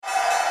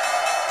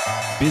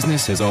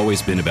Business has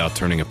always been about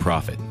turning a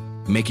profit,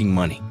 making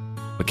money.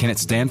 But can it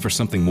stand for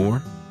something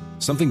more?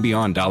 Something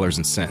beyond dollars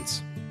and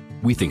cents?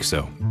 We think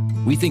so.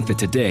 We think that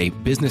today,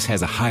 business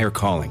has a higher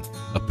calling,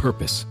 a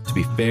purpose to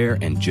be fair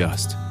and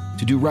just,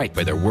 to do right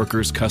by their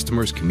workers,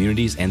 customers,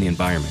 communities, and the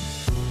environment.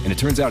 And it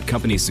turns out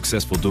companies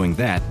successful doing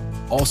that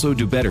also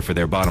do better for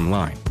their bottom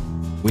line.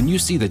 When you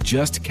see the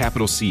Just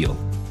Capital seal,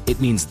 it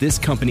means this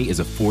company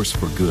is a force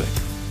for good.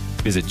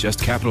 Visit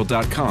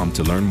justcapital.com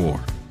to learn more.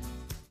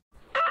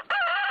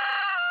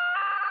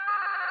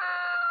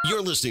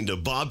 You're listening to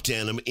Bob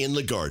Tannum in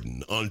the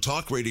Garden on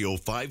Talk Radio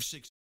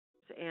 560.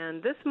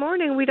 And this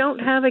morning we don't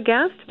have a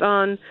guest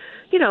on,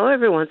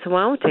 every once in a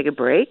while we take a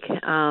break.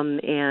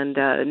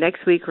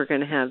 Next week we're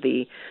going to have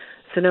the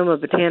Sonoma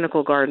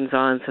Botanical Gardens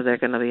on, so they're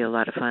going to be a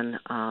lot of fun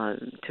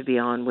to be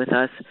on with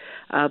us.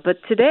 But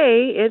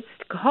today it's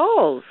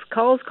calls.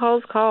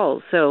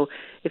 So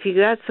if you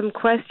got some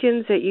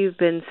questions that you've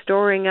been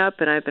storing up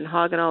and I've been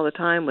hogging all the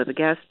time with a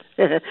guest,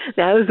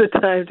 now's the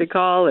time to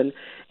call and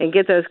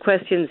get those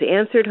questions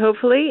answered,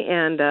 hopefully.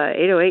 And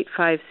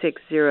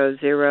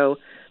 808-5600,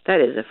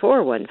 that is a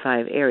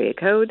 415 area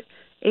code,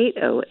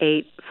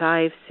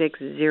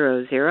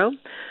 808-5600.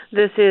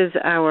 This is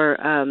our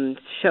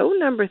show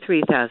number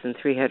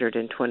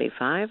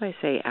 3,325. I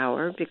say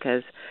our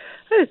because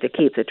I have to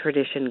keep the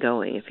tradition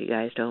going, if you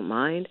guys don't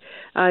mind.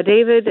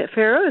 David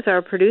Farrow is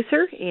our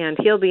producer, and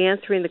he'll be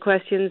answering the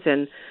questions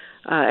and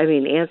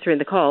answering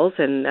the calls,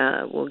 and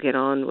we'll get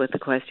on with the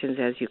questions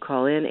as you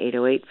call in,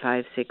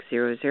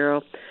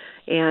 808-5600.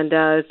 And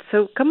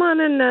so come on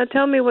and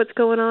tell me what's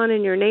going on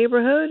in your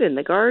neighborhood, in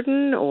the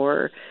garden,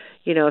 or,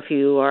 if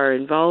you are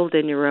involved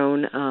in your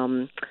own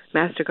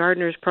Master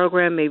Gardeners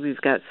program. Maybe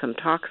we've got some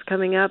talks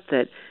coming up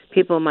that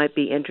people might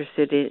be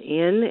interested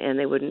in and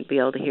they wouldn't be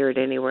able to hear it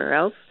anywhere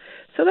else.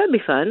 So that'd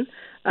be fun.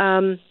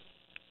 I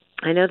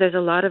know there's a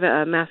lot of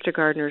Master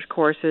Gardeners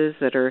courses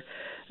that are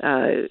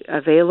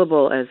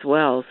available as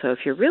well. So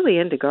if you're really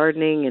into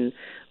gardening and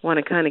want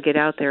to kind of get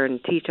out there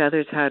and teach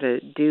others how to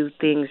do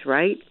things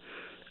right,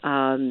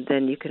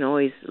 then you can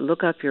always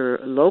look up your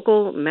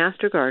local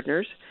Master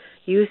Gardeners.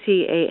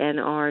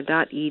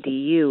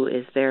 UCANR.edu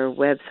is their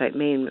website,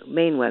 main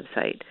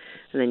website.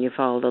 And then you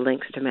follow the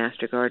links to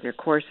Master Gardener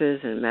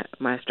courses and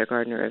Master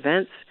Gardener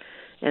events,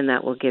 and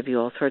that will give you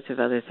all sorts of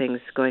other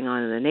things going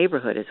on in the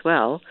neighborhood as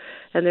well.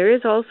 And there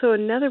is also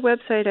another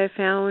website I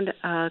found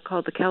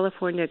called the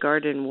California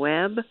Garden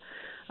Web,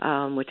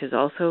 which is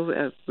also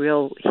a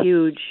real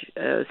huge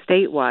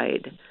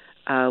statewide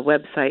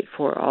website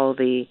for all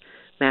the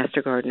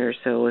Master Gardeners.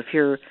 So if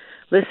you're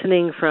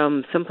listening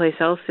from someplace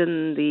else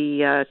in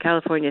the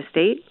California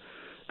state,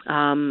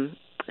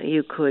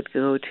 you could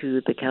go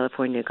to the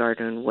California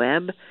Garden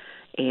Web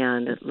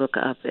and look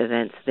up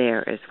events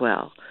there as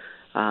well.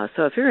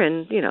 So if you're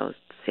in,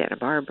 Santa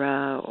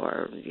Barbara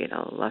or,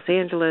 Los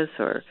Angeles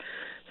or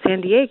San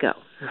Diego,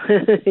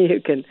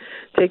 you can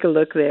take a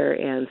look there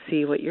and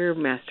see what your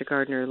Master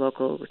Gardener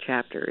local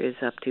chapter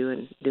is up to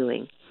and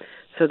doing.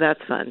 So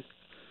that's fun.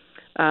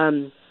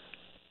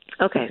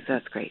 Okay, so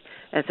that's great.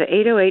 That's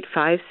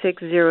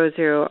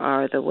 808-5600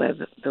 are the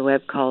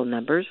web call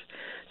numbers.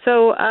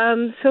 So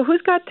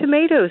who's got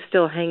tomatoes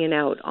still hanging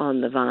out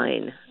on the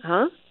vine?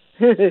 Huh?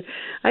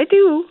 I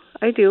do.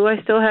 I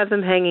still have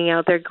them hanging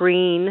out there,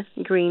 green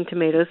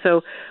tomatoes.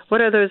 So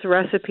what are those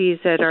recipes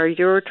that are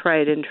your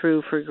tried and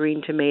true for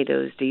green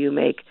tomatoes? Do you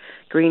make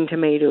green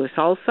tomato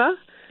salsa,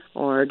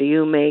 or do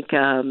you make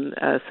some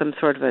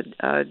sort of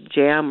a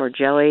jam or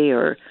jelly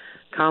or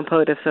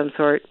compote of some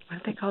sort?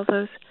 What do they call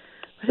those?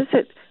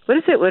 What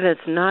is it when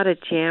it's not a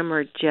jam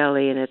or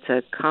jelly and it's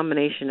a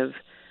combination of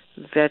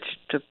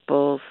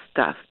vegetable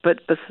stuff,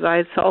 but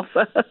besides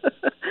salsa?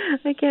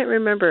 I can't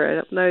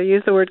remember. I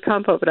use the word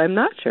compote, but I'm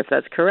not sure if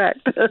that's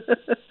correct.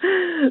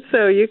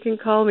 So you can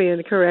call me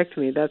and correct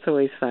me. That's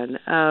always fun.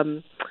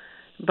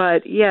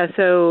 But yeah,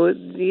 so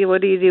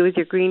what do you do with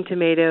your green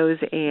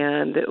tomatoes?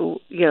 And,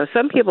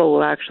 some people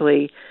will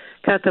actually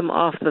cut them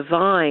off the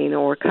vine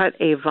or cut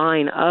a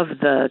vine of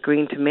the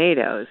green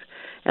tomatoes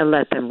and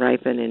let them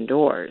ripen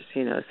indoors,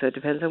 So it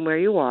depends on where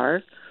you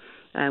are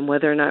and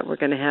whether or not we're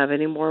going to have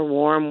any more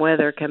warm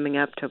weather coming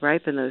up to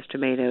ripen those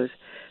tomatoes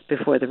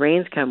before the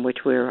rains come,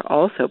 which we're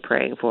also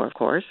praying for, of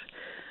course.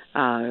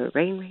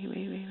 Rain.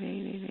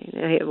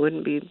 It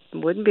wouldn't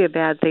be a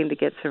bad thing to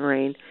get some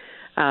rain.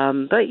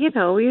 But,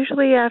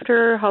 usually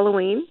after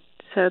Halloween,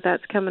 so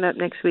that's coming up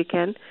next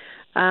weekend.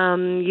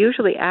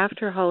 Usually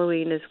after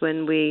Halloween is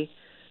when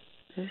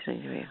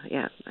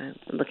I'm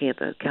looking at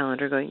the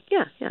calendar going,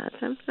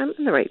 I'm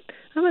in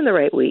the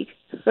right week.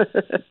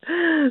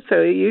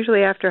 So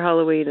usually after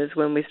Halloween is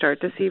when we start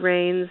to see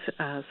rains,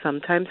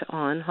 sometimes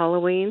on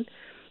Halloween.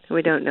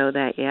 We don't know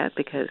that yet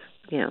because,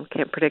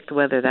 can't predict the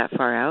weather that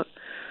far out.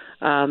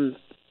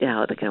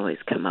 They can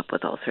always come up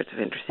with all sorts of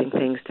interesting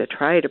things to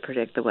try to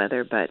predict the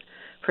weather, but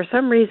for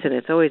some reason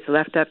it's always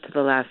left up to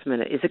the last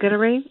minute. Is it going to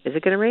rain?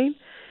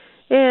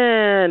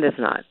 And it's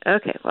not.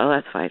 Okay, well,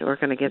 that's fine. We're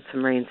going to get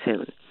some rain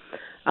soon.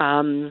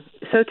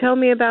 So tell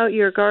me about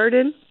your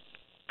garden.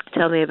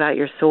 Tell me about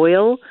your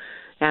soil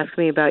ask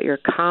me about your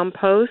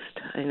compost.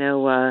 I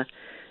know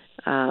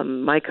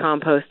my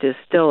compost is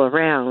still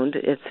around.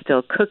 It's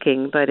still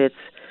cooking, but it's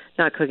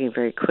not cooking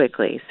very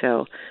quickly.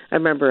 So I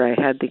remember I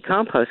had the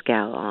compost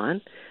gal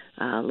on,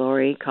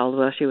 Lori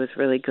Caldwell. She was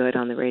really good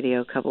on the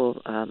radio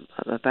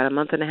about a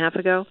month and a half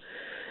ago.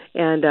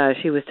 And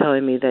she was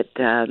telling me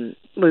that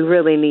we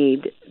really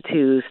need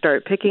to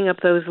start picking up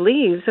those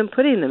leaves and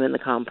putting them in the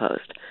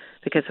compost,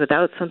 because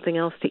without something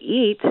else to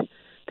eat,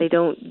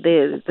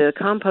 the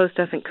compost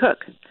doesn't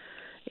cook.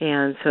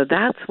 And so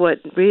that's what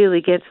really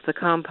gets the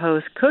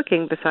compost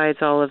cooking,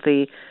 besides all of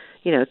the,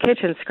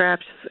 kitchen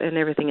scraps and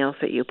everything else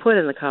that you put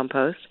in the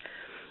compost.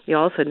 You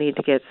also need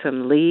to get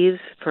some leaves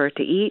for it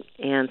to eat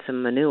and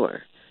some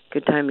manure.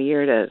 Good time of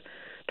year to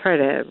try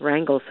to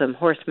wrangle some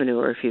horse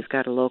manure if you've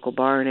got a local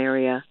barn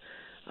area,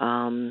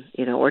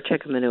 or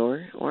chicken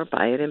manure, or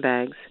buy it in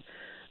bags.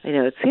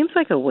 It seems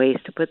like a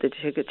waste to put the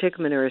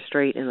chicken manure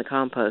straight in the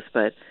compost,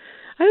 but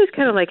I always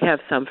kind of like have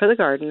some for the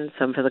garden and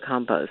some for the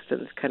compost,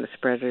 and kind of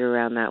spread it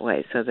around that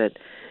way so that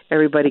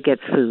everybody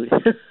gets food.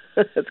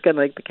 It's kind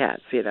of like the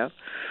cats,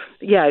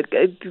 Yeah,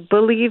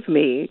 believe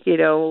me,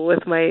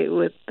 with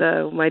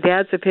my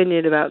dad's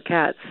opinion about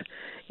cats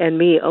and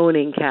me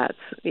owning cats.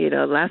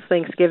 Last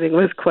Thanksgiving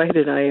was quite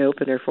an eye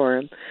opener for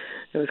him.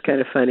 It was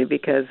kind of funny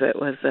because it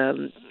was,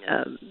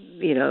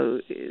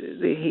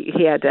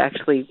 he had to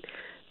actually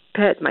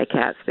pet my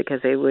cats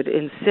because they would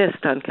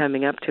insist on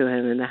coming up to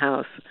him in the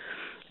house.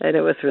 And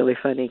it was really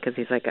funny because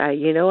he's like, I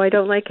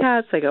don't like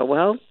cats. I go,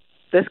 well,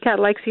 this cat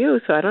likes you,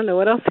 so I don't know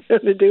what else you're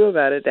going to do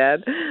about it,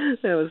 Dad.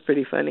 That was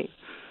pretty funny.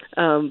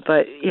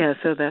 But yeah,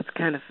 so that's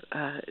kind of,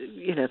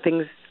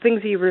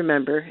 things you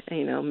remember,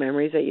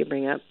 memories that you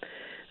bring up.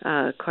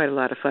 Quite a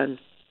lot of fun.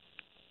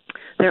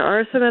 There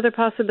are some other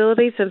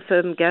possibilities and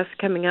some guests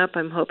coming up.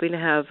 I'm hoping to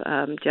have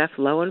Jeff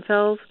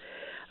Lowenfels.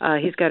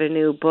 He's got a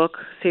new book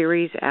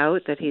series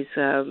out that he's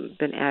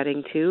been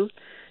adding to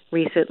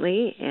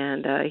recently,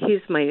 and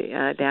he's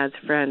my dad's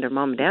friend, or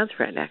mom and dad's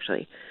friend,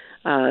 actually,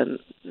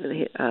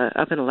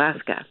 up in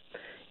Alaska.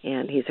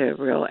 And he's a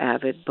real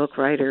avid book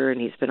writer, and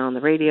he's been on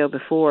the radio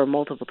before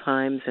multiple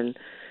times, and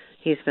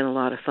he's been a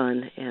lot of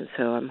fun. And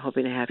so I'm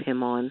hoping to have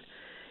him on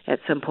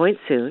at some point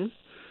soon.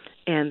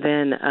 And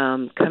then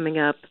coming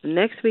up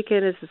next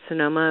weekend is the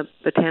Sonoma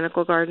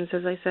Botanical Gardens,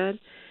 as I said.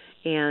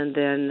 And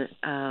then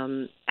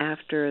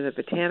after the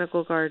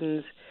Botanical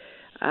Gardens,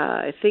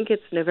 I think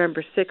it's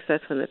November 6th,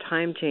 that's when the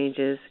time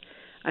changes,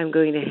 I'm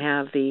going to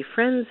have the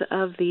Friends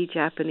of the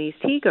Japanese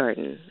Tea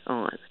Garden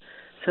on.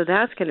 So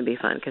that's going to be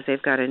fun because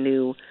they've got a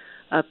new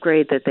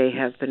upgrade that they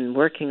have been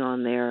working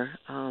on there,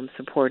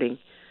 supporting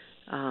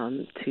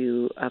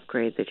to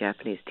upgrade the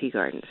Japanese tea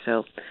garden.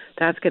 So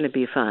that's going to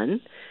be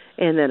fun.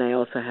 And then I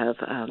also have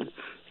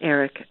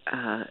Eric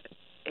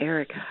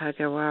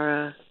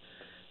Hagawara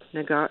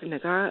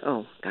Nagara.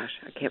 Oh, gosh,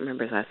 I can't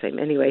remember his last name.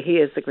 Anyway, he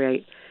is the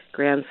great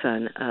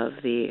grandson of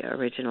the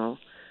original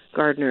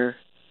gardener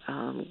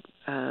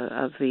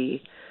of the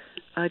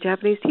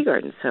Japanese tea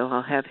garden. So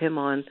I'll have him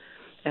on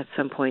at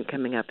some point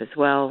coming up as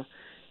well,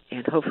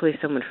 and hopefully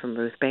someone from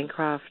Ruth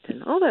Bancroft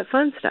and all that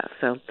fun stuff.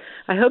 So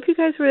I hope you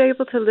guys were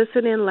able to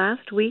listen in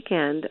last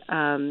weekend.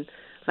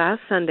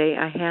 Last Sunday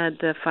I had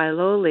the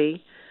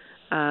Filoli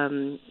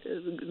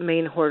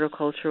Maine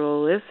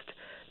horticulturalist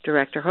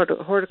director,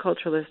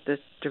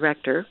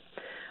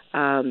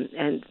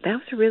 and that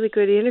was a really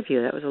good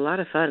interview. That was a lot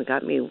of fun.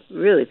 Got me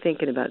really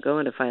thinking about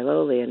going to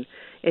Filoli and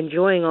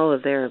enjoying all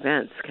of their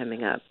events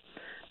coming up.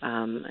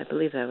 I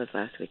believe that was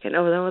last weekend.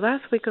 Oh, no,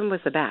 last weekend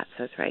was the Bats.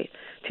 That's right.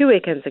 2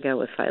 weekends ago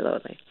was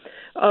Filoli.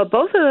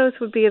 Both of those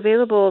would be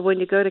available when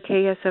you go to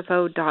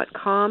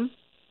ksfo.com.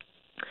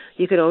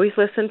 You could always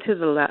listen to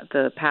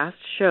the past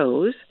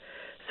shows.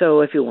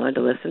 So if you wanted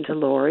to listen to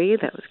Lori,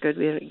 that was good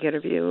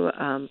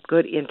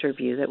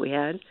interview that we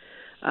had.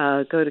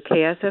 Go to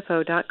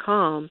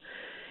ksfo.com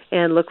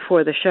and look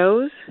for the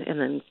shows, and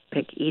then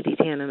pick Edie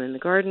Tandem in the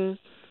Garden.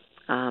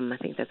 I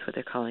think that's what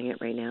they're calling it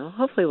right now.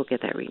 Hopefully we'll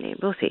get that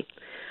renamed. We'll see.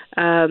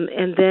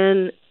 And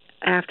then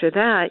after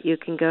that, you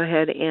can go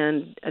ahead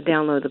and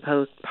download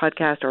the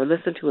podcast or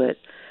listen to it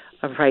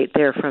right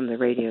there from the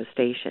radio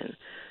station.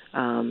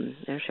 And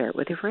share it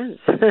with your friends.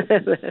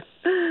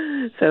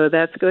 So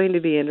that's going to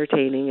be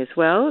entertaining as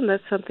well, and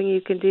that's something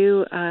you can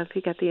do if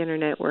you got the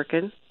internet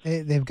working.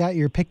 They've got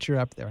your picture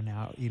up there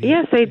now.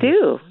 Yes, they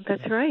do.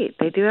 That's right.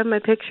 They do have my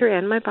picture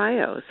and my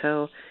bio,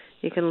 so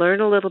you can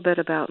learn a little bit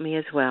about me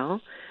as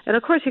well. And,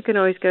 of course, you can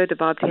always go to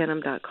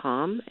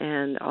bobtanum.com,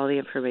 and all the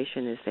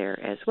information is there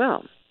as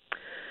well.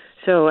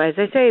 So, as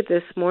I say,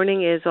 this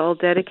morning is all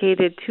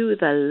dedicated to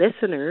the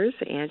listeners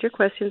and your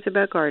questions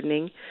about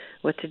gardening,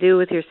 what to do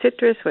with your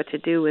citrus, what to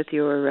do with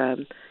your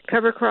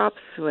cover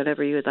crops,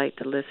 whatever you would like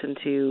to listen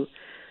to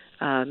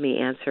me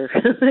answer.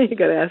 You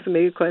got to ask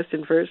me a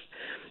question first.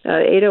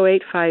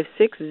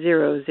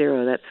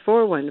 808-5600. That's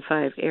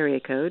 415 area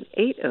code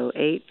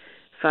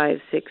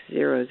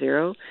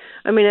 808-5600.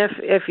 I mean,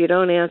 if you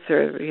don't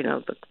answer,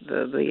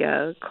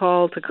 the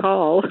call to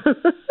call.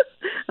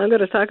 I'm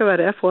going to talk about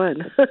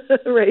F1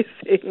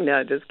 racing.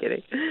 No, just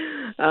kidding.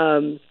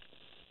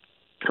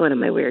 One of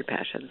my weird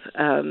passions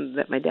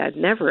that my dad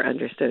never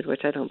understood,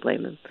 which I don't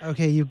blame him.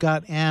 Okay, you've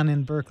got Ann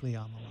in Berkeley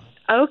on the line.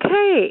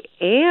 Okay,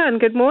 Ann,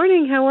 good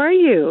morning. How are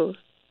you?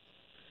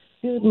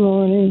 Good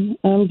morning.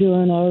 I'm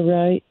doing all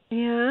right.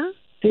 Yeah?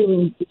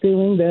 Feeling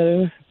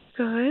better.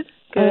 Good,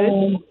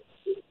 good.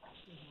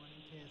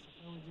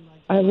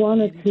 I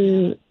wanted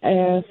to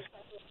ask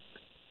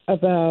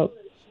about,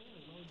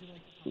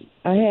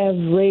 I have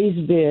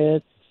raised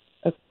beds,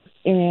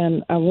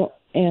 and I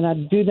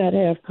do not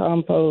have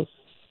compost.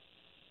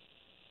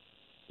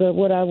 But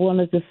what I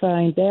wanted to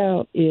find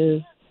out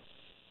is,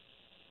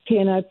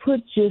 can I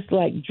put just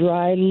like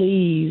dry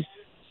leaves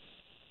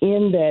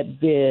in that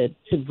bed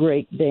to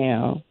break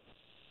down?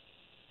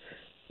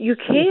 You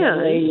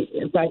can.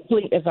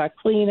 If I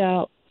clean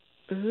out,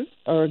 Mm-hmm.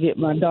 or get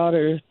my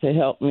daughter to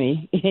help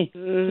me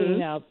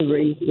clean out the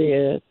raised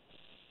bed,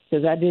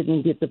 because I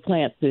didn't get to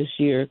plant this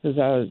year because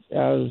I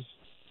was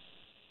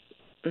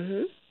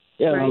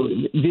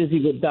busy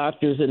with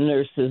doctors and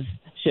nurses,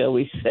 shall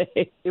we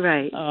say.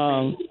 Right.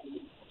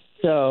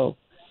 So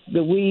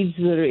the weeds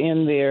that are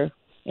in there,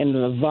 and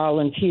the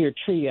volunteer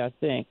tree, I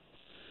think,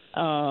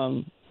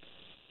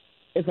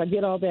 if I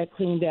get all that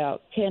cleaned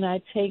out, can I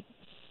take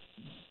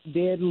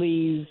dead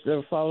leaves that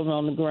are falling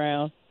on the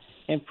ground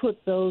and put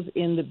those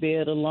in the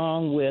bed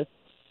along with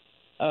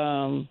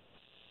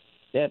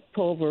that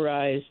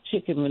pulverized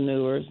chicken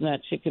manure? It's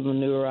not chicken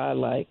manure I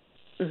like,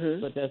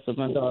 but that's what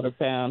my daughter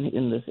found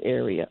in this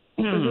area.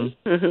 And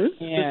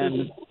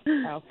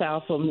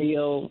alfalfa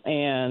meal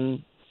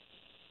and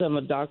some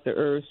of Dr.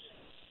 Earth's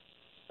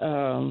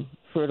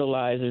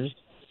fertilizers,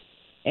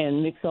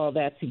 and mix all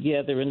that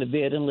together in the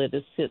bed and let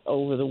it sit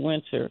over the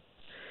winter.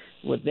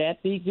 Would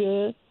that be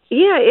good?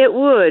 Yeah, it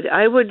would.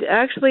 I would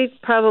actually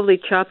probably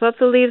chop up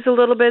the leaves a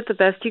little bit, the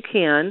best you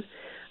can,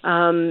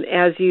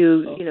 as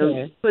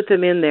you put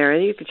them in there,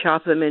 and you can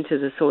chop them into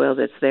the soil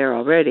that's there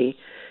already.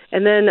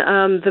 And then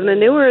the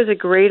manure is a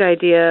great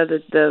idea.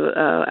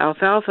 The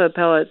alfalfa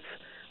pellets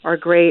are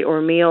great,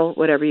 or meal,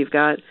 whatever you've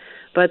got.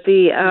 But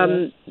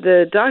the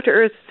Dr.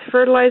 Earth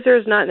fertilizer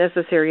is not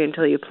necessary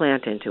until you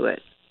plant into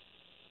it.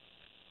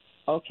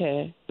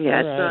 Okay. Yeah,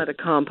 it's not a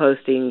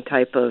composting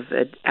type of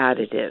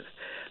additive.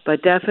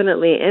 But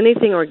definitely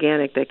anything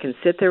organic that can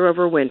sit there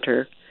over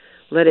winter,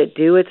 let it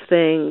do its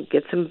thing,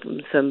 get some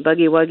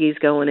buggy-wuggies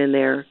going in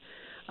there,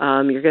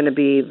 you're going to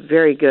be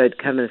very good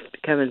coming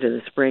to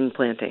the spring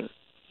planting.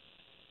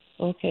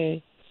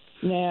 Okay.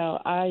 Now,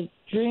 I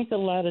drink a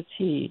lot of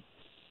tea,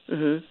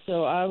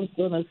 so I was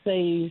going to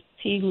save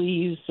tea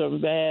leaves from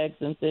bags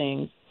and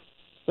things,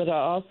 but I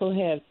also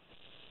have,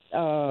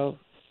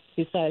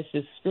 besides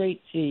just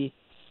straight tea,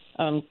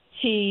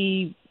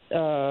 tea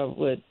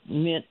with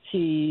mint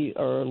tea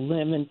or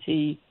lemon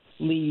tea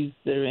leaves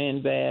that are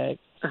in bags.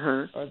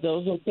 Are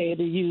those okay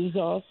to use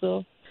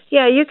also?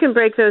 Yeah, you can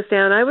break those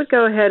down. I would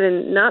go ahead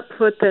and not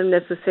put them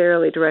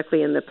necessarily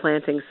directly in the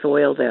planting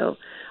soil, though.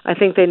 I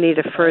think they need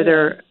a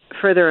further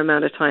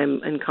amount of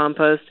time in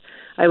compost.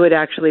 I would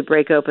actually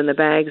break open the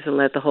bags and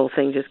let the whole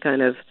thing just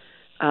kind of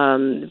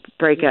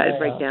break down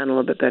a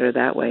little bit better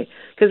that way.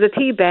 Because the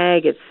tea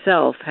bag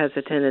itself has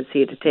a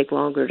tendency to take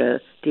longer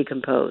to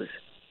decompose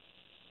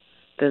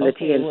than the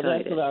tea inside. Well,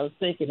 that's what I was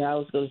thinking. I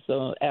was going to,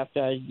 so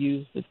after I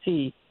use the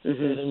tea, let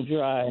them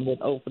dry and then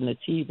open the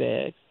tea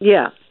bag.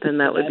 Yeah, then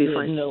that would be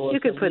fine. You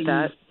could put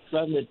that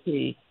from the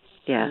tea.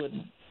 Yeah,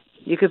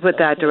 you could put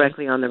that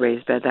directly on the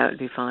raised bed. That would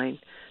be fine.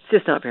 It's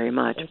just not very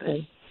much,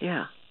 but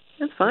yeah,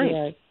 that's fine.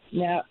 Yeah.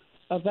 Now,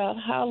 about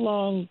how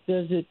long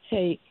does it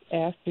take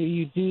after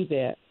you do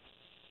that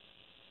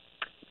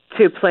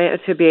to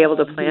be able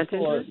to plant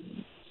it?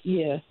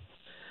 Yes.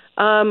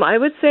 I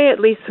would say at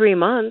least 3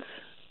 months.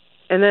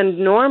 And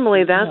then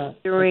normally that's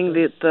during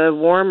the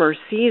warmer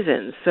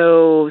season,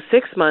 so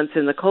 6 months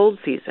in the cold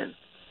season.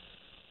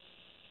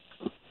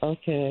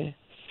 Okay.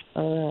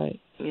 All right.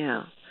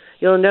 Yeah.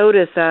 You'll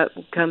notice that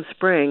come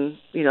spring,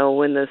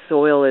 when the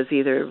soil is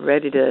either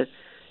ready to,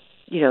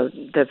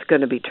 that's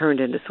going to be turned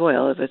into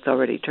soil if it's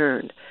already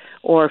turned,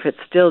 or if it's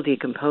still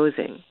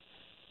decomposing,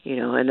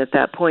 and at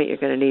that point you're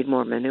going to need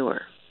more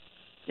manure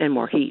and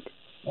more heat.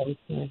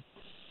 Okay.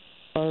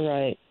 All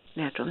right.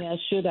 Naturally. Now,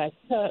 should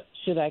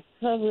I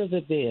cover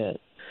the bed?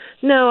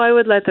 No, I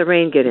would let the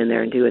rain get in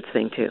there and do its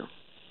thing too.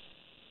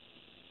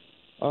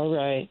 All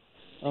right.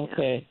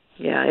 Okay.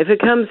 Yeah. If it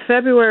comes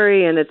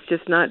February and it's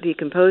just not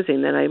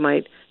decomposing, then I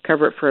might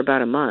cover it for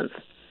about a month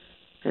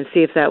and see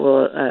if that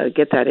will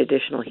get that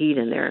additional heat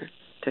in there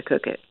to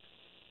cook it.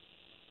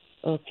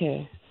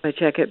 Okay. I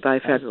check it by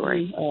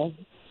February.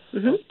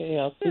 Okay,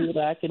 I'll see what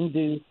I can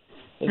do.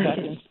 If I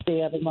can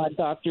stay out of my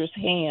doctor's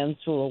hands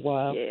for a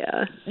while.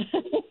 Yeah.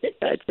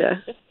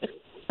 Gotcha.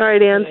 All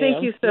right, Ann,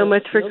 thank you so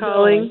much for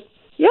calling.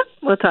 Yep,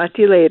 we'll talk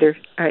to you later.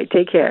 All right,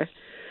 take care.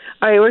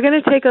 All right, we're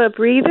going to take a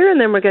breather,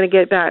 and then we're going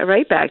to get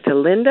right back to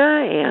Linda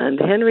and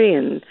Henry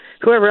and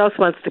whoever else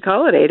wants to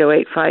call at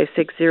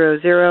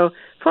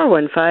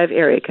 808-5600-415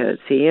 area code.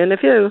 See you in a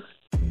few.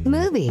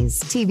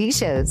 Movies, TV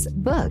shows,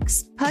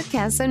 books,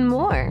 podcasts, and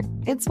more.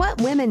 It's What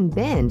Women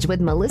Binge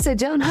with Melissa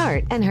Joan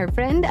Hart and her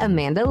friend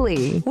Amanda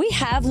Lee. We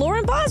have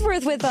Lauren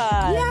Bosworth with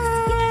us.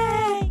 Yay!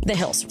 The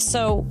Hills.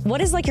 So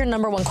what is like your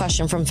number one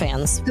question from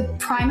fans? The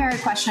primary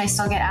question I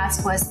still get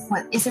asked was,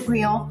 "What is it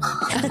real?"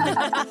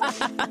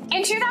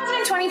 In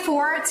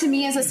 2024, to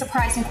me, is a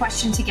surprising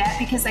question to get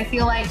because I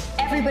feel like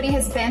everybody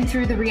has been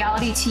through the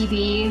reality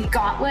TV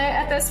gauntlet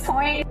at this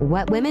point.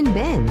 What Women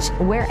Binge,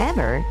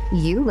 wherever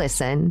you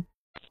listen.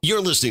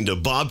 You're listening to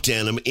Bob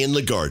Tannum in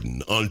the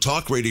Garden on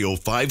Talk Radio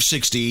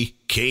 560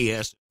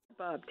 KS.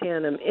 Bob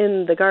Tannum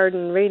in the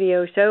Garden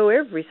radio show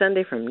every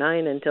Sunday from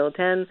 9 until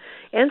 10,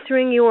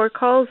 answering your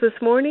calls this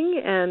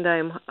morning, and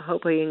I'm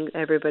hoping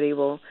everybody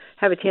will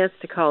have a chance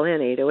to call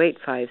in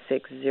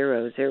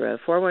 808-5600,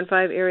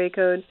 415 area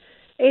code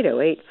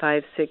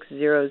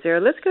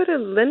 808-5600. Let's go to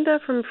Linda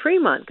from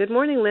Fremont. Good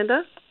morning,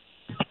 Linda.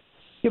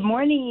 Good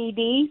morning,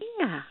 Edie.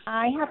 Yeah.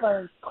 I have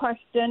a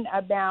question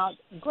about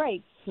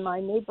grapes.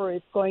 My neighbor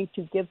is going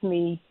to give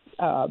me,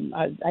 dig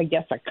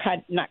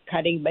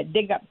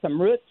up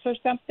some roots or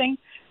something.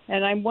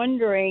 And I'm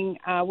wondering,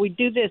 we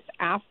do this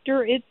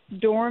after it's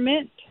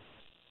dormant?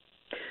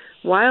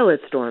 While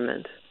it's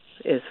dormant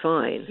is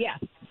fine. Yeah.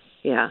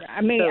 Yeah. I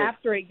mean,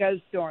 after it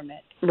goes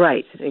dormant.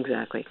 Right,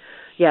 exactly.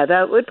 Yeah,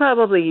 that would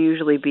probably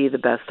usually be the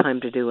best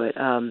time to do it.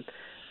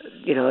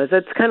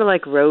 That's kind of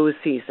like rose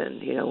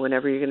season.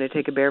 Whenever you're going to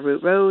take a bare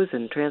root rose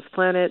and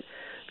transplant it,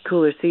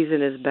 cooler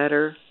season is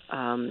better.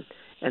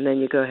 And then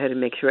you go ahead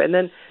and make sure. And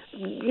then,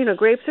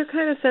 grapes are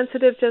kind of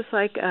sensitive just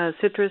like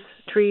citrus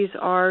trees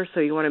are, so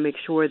you want to make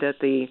sure that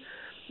the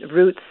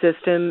root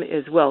system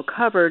is well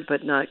covered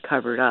but not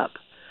covered up.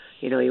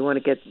 You want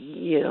to get,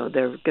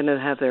 they're going to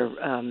have their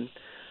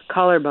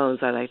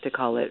collarbones, I like to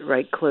call it,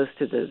 right close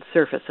to the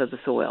surface of the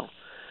soil.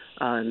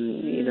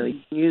 You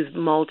can use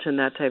mulch and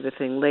that type of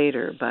thing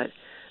later, but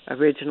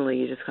originally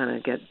you just kind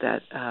of get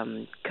that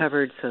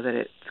covered so that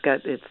it's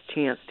got its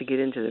chance to get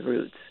into the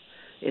roots,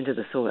 into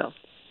the soil.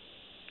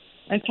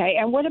 Okay,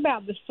 and what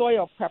about the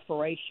soil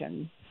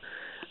preparation?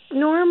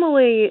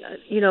 Normally,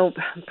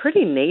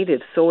 pretty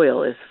native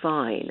soil is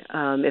fine.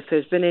 If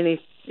there's been any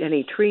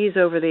trees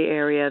over the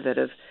area that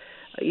have,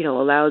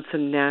 allowed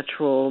some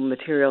natural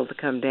material to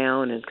come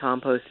down and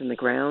compost in the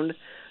ground,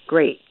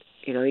 great.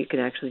 You can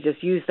actually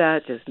just use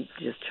that, just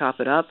chop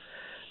it up.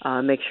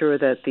 Make sure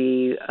that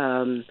the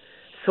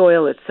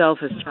soil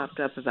itself is chopped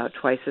up about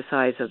twice the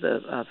size of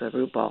the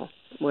root ball,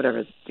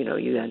 whatever,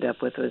 you end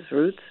up with as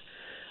roots.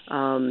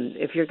 Are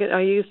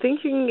you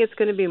thinking it's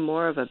going to be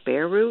more of a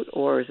bare root,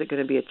 or is it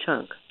going to be a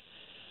chunk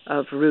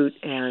of root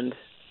and?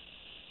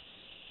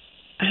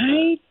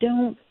 I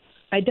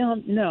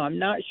don't know. I'm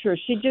not sure.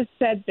 She just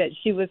said that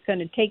she was going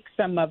to take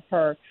some of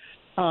her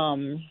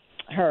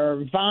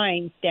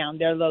vines down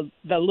there,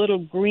 the little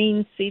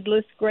green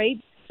seedless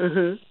grapes,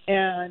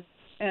 and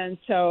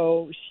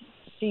so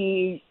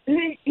she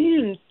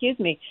excuse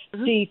me,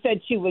 she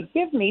said she would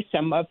give me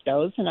some of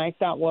those, and I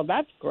thought, well,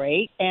 that's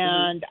great.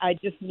 And I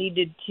just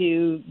needed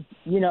to,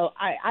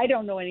 I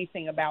don't know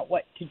anything about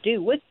what to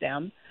do with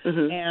them.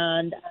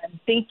 And I'm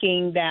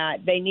thinking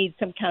that they need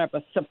some kind of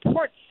a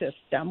support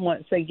system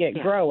once they get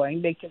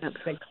growing because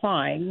they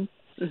climb.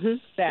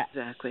 That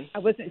exactly. I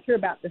wasn't sure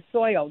about the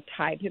soil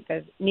type if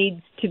it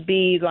needs to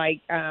be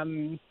like,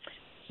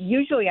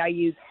 usually I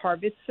use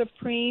Harvest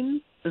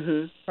Supreme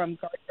from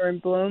Gardner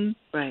and Bloom.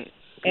 Right.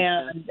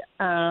 And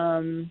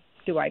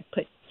do I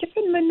put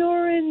chicken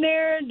manure in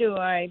there? Do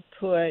I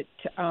put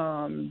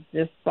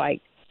just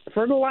like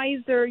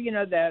fertilizer,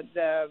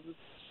 the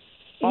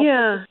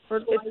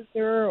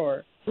fertilizer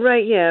or?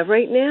 Right, yeah.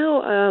 Right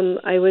now,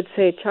 I would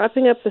say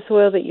chopping up the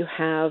soil that you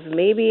have,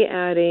 maybe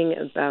adding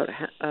about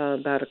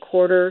a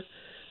quarter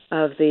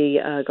of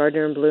the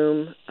Gardner and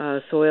Bloom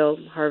soil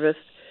Harvest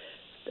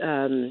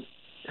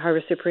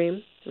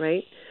Supreme,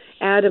 right?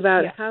 Add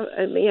about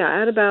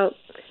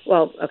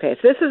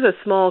if this is a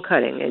small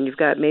cutting and you've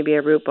got maybe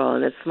a root ball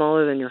and it's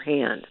smaller than your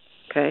hand,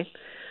 okay,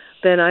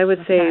 then I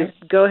would say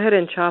go ahead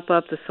and chop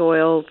up the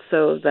soil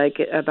so like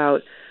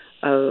about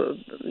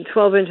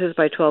 12 inches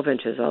by 12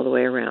 inches all the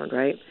way around,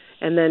 right?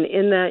 And then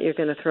in that you're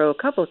going to throw a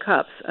couple of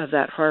cups of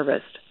that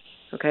Harvest,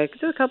 okay?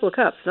 Just a couple of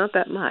cups, not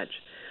that much.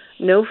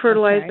 No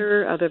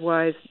fertilizer,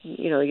 otherwise,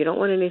 you don't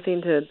want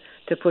anything to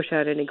push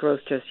out any growth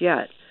just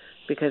yet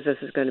because this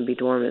is going to be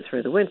dormant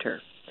through the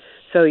winter.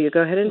 So you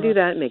go ahead and do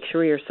that. Make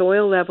sure your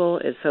soil level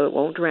is so it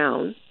won't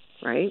drown,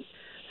 right?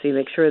 So you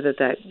make sure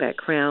that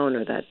crown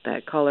or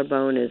that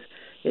collarbone is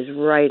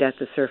right at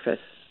the surface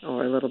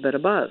or a little bit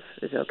above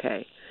is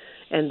okay.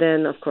 And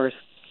then, of course,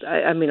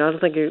 I don't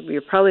think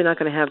you're probably not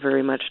going to have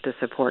very much to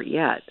support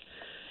yet.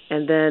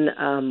 And then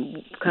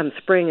come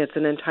spring, it's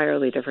an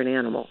entirely different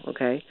animal,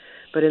 okay?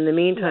 But in the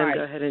meantime,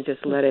 go ahead and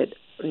just let it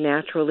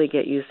naturally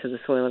get used to the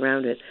soil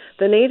around it.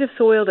 The native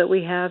soil that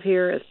we have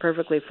here is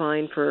perfectly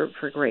fine for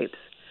grapes.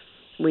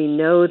 We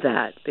know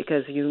that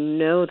because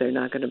they're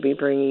not going to be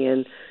bringing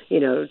in,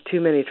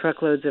 too many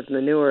truckloads of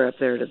manure up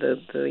there to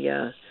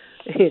the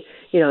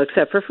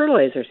except for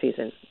fertilizer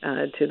season,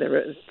 to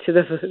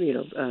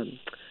the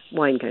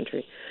wine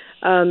country.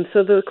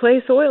 So the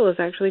clay soil is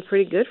actually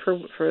pretty good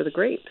for the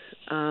grapes.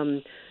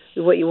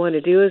 What you want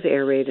to do is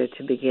aerate it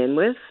to begin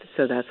with.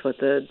 So that's what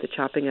the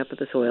chopping up of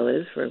the soil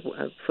is, for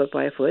a foot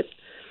by a foot,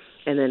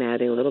 and then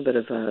adding a little bit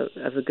of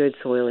a good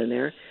soil in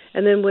there.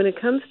 And then when it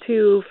comes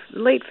to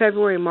late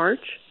February,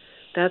 March,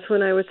 that's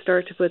when I would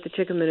start to put the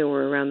chicken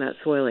manure around that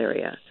soil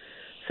area.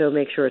 So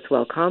make sure it's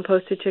well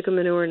composted chicken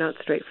manure, not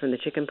straight from the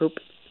chicken poop.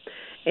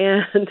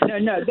 And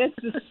no, that's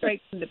just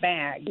straight from the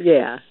bag.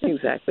 Yeah,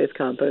 exactly. It's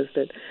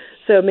composted.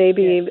 So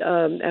maybe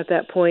at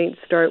that point,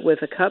 start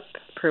with a cup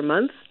per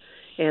month,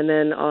 and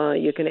then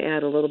you can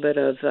add a little bit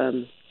of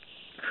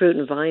fruit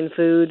and vine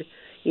food,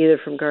 either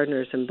from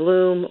Gardeners in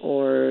Bloom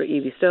or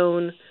Evie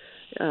Stone,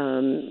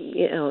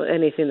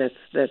 anything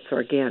that's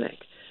organic.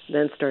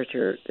 Then start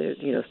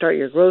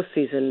your growth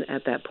season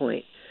at that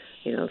point,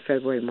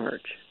 February,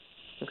 March.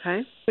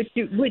 Okay. But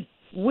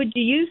would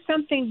you use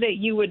something that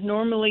you would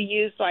normally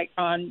use, like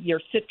on your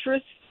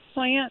citrus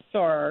plants,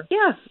 or?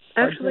 Yeah,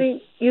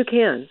 actually, you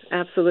can.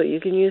 Absolutely. You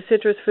can use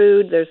citrus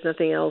food. There's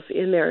nothing else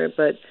in there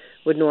but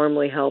would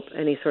normally help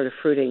any sort of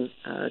fruiting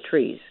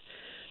trees.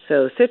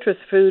 So citrus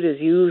food is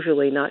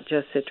usually not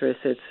just citrus,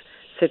 it's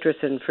citrus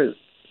and fruit.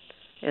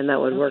 And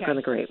that would work on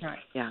the grape. Right.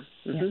 Yeah.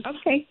 Mm-hmm. Yeah.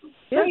 Okay,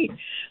 great.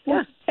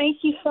 Well, thank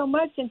you so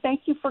much, and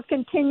thank you for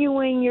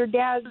continuing your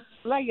dad's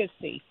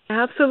legacy.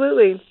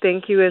 Absolutely.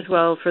 Thank you as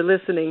well for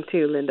listening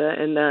too, Linda.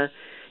 And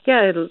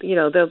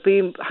there'll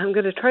be. I'm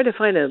going to try to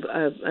find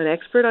an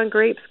expert on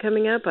grapes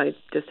coming up. I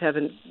just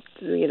haven't,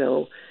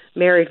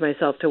 married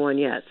myself to one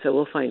yet, so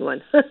we'll find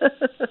one.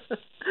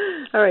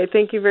 All right.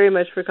 Thank you very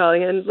much for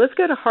calling. And let's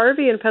go to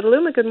Harvey in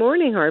Petaluma. Good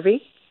morning,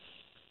 Harvey.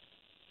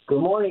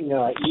 Good morning,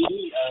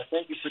 Edie.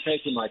 Thank you for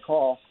taking my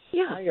call.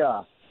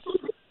 Yeah.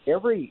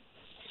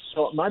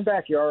 So my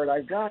backyard,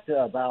 I've got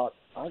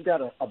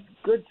a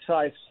good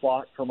sized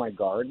plot for my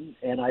garden,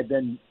 and I've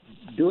been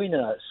doing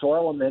a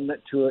soil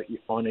amendment to it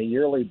on a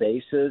yearly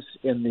basis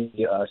in the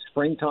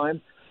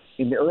springtime.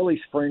 In the early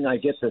spring, I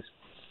get this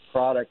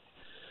product.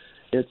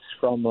 It's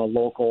from a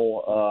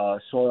local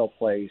soil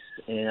place,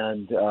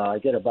 and I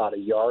get about a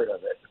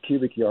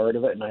cubic yard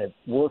of it, and I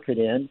work it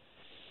in.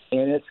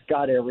 And it's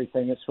got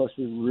everything. It's supposed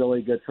to be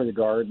really good for the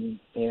garden.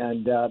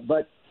 And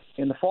but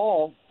in the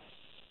fall,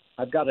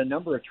 I've got a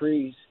number of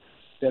trees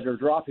that are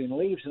dropping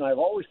leaves, and I've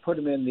always put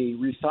them in the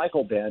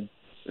recycle bin,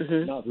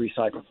 not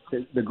recycle,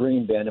 the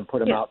green bin, and put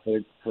them out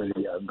for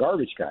the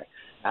garbage guy.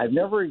 I've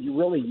never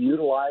really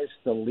utilized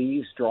the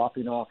leaves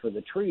dropping off of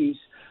the trees.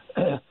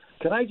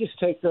 Can I just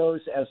take those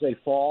as they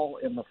fall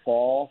in the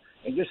fall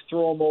and just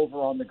throw them over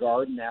on the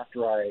garden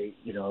after I,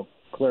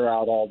 clear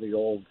out all the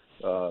old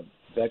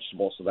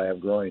vegetables that I have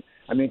growing?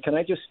 I mean, can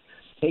I just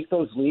take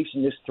those leaves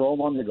and just throw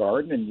them on the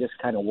garden and just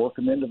kind of work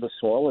them into the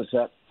soil? Is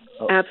that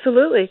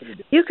absolutely?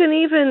 You can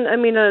even,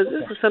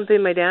 this is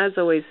something my dad's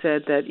always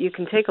said, that you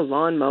can take a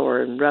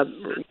lawnmower and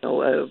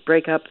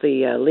break up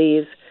the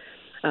leaves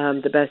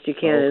the best you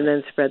can, and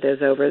then spread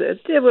those over.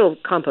 It will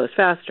compost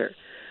faster.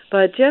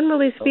 But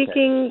generally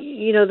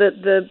speaking,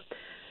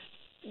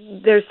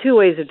 there's two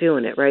ways of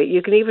doing it, right?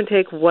 You can even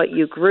take what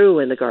you grew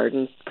in the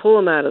garden, pull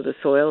them out of the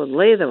soil, and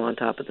lay them on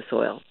top of the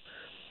soil.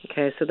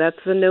 Okay, so that's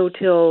the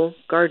no-till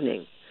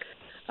gardening.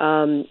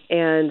 And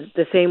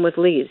the same with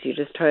leaves. You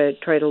just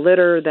try to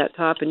litter that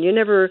top, and you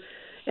never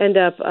end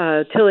up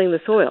tilling the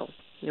soil,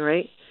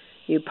 right?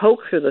 You poke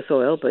through the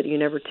soil, but you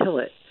never till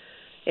it.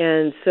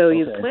 And so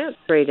you plant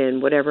straight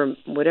in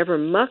whatever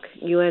muck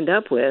you end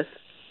up with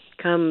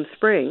come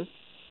spring,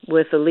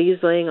 with the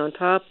leaves laying on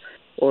top,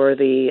 or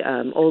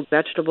the old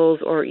vegetables,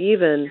 or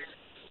even,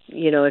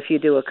 if you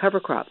do a cover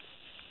crop,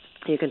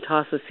 you can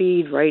toss the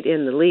seed right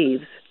in the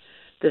leaves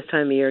this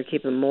time of year,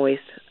 keep them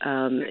moist,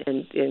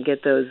 and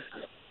get those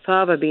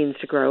fava beans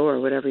to grow,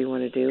 or whatever you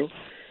want to do.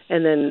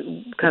 And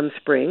then come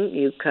spring,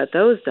 you cut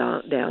those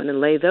down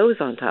and lay those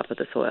on top of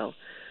the soil,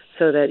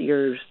 so that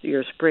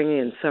your spring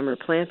and summer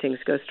plantings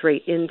go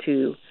straight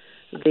into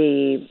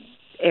the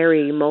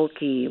airy,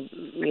 mulky,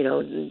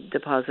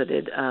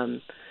 deposited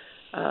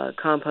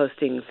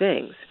composting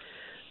things.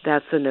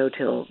 That's the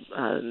no-till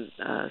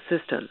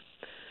system.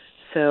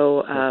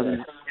 So,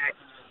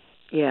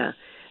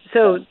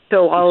 So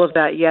all of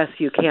that, yes,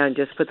 you can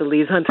just put the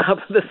leaves on top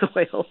of the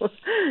soil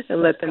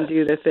and let them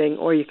do their thing,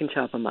 or you can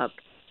chop them up.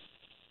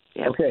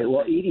 Yeah. Okay,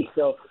 well, Edie,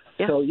 so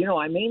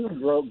I mainly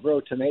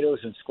grow tomatoes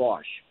and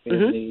squash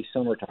in the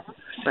summertime.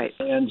 Right.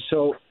 And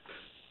so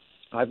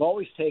I've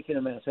always taken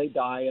them as they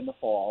die in the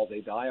fall, they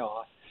die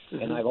off,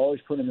 and I've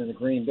always put them in the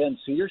green bin.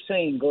 So you're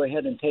saying go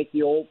ahead and take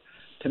the old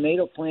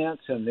tomato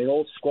plants and the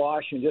old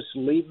squash and just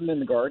leave them in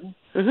the garden?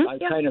 I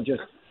kind of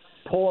just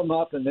pull them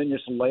up and then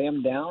just lay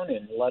them down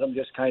and let them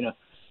just kind of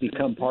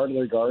become part of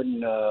the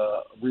garden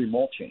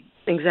remulching.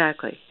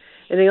 Exactly.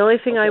 And the only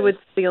thing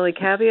the only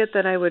caveat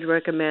that I would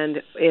recommend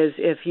is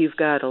if you've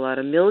got a lot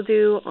of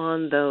mildew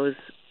on those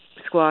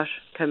squash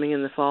coming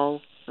in the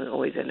fall, I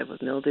always end up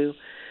with mildew,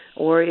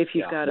 or if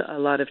you've got a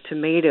lot of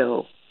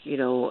tomato,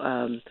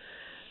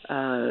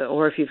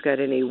 or if you've got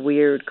any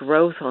weird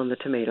growth on the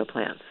tomato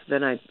plants,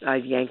 then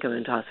I'd yank them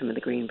and toss them in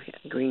the green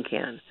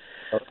can.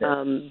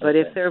 Okay. But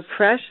if they're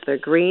fresh, they're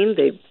green,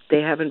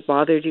 they haven't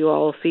bothered you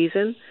all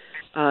season,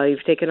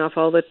 you've taken off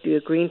all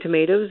the green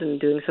tomatoes and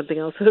doing something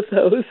else with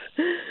those,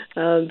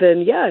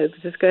 then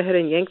just go ahead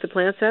and yank the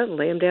plants out and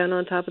lay them down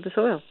on top of the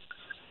soil.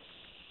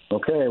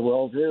 Okay,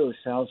 will do.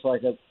 Sounds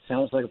like a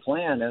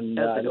plan. And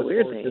that's like a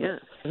weird thing,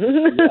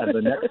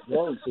 the next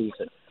growing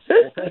season.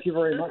 Well, thank you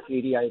very much,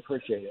 Edie. I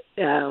appreciate it.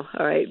 Yeah,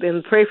 all right.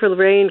 Then pray for the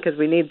rain because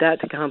we need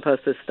that to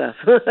compost this stuff.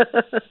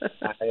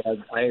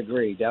 I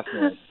agree,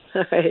 definitely.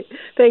 All right.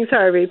 Thanks,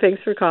 Harvey.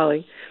 Thanks for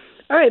calling.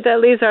 All right, that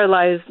leaves our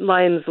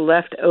lines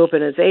left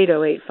open. It's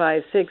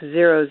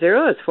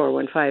 808-5600. It's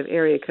 415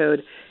 area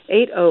code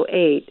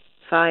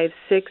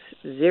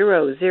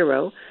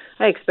 808-5600.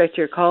 I expect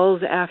your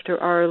calls after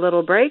our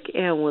little break,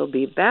 and we'll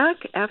be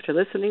back after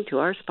listening to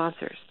our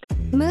sponsors.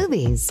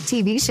 Movies,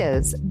 TV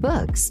shows,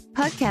 books,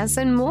 podcasts,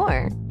 and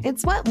more.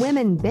 It's What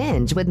Women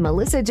Binge with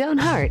Melissa Joan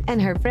Hart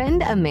and her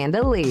friend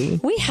Amanda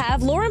Lee. We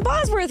have Lauren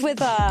Bosworth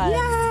with us.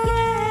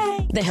 Yay!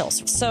 The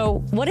Hills.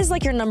 So what is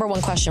like your number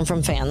one question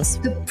from fans?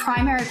 The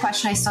primary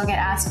question I still get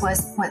asked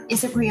was,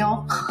 is it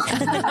real?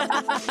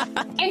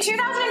 In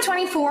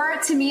 2024,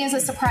 to me, is a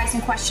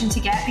surprising question to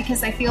get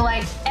because I feel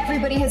like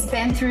everybody has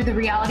been through the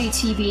reality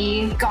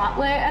TV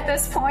gauntlet at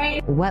this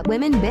point. What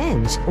Women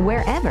Binge,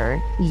 wherever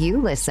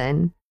you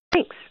listen.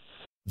 Thanks.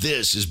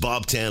 This is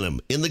Bob Tannum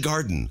in the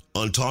Garden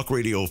on Talk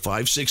Radio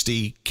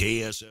 560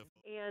 KSF.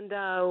 And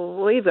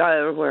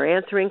we're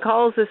answering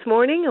calls this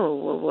morning.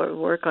 We'll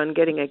work on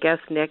getting a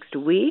guest next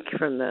week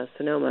from the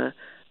Sonoma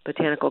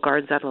Botanical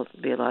Gardens. That'll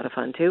be a lot of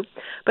fun, too.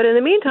 But in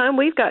the meantime,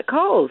 we've got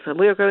calls.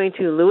 We're going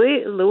to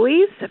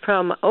Louise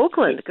from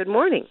Oakland. Good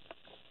morning.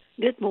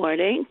 Good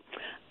morning.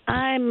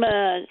 I'm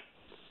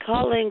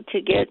calling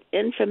to get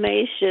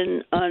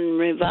information on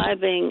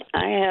reviving.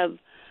 I have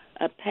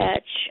a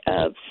patch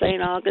of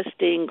St.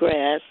 Augustine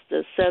grass,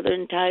 the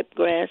southern type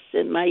grass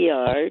in my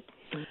yard.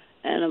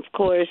 And, of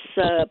course,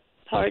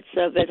 parts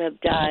of it have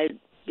died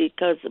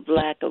because of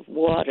lack of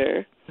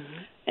water.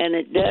 Mm-hmm. And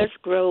it does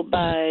grow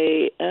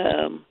by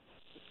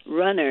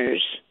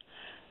runners.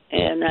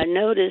 And I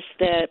noticed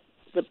that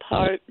the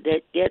part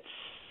that gets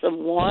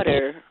some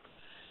water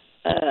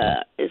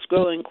is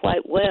growing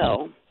quite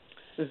well.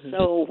 Mm-hmm.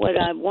 So what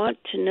I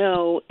want to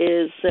know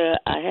is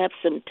I have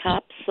some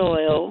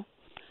topsoil,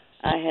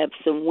 I have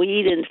some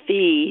weed and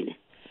feed,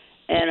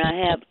 and I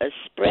have a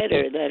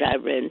spreader that I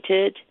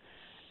rented.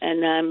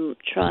 And I'm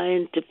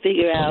trying to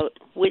figure out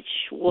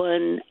which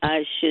one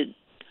I should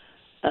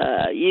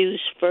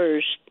use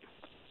first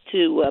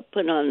to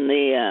put on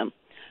the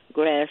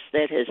grass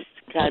that has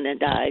kind of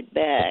died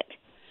back.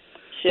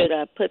 Should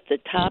I put the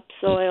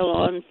topsoil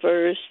on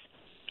first,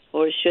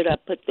 or should I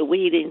put the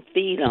weed and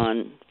feed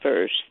on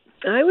first?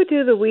 I would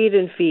do the weed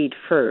and feed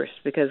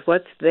first because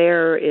what's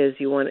there is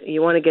you want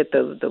to get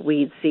the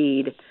weed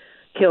seed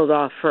killed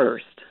off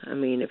first. I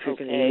mean, if you're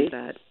going to use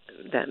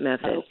that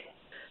method. Okay.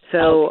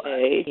 So,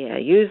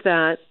 use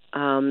that.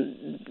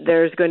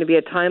 There's going to be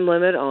a time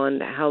limit on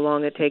how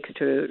long it takes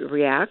to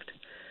react.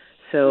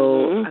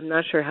 So I'm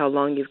not sure how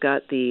long you've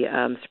got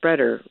the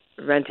spreader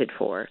rented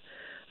for.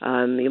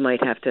 You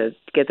might have to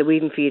get the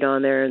weed and feed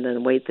on there and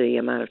then wait the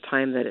amount of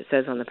time that it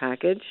says on the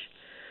package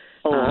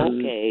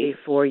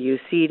before you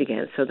seed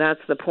again. So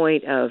that's the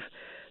point of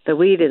the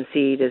weed and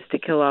seed is to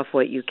kill off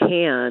what you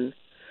can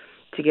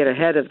to get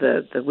ahead of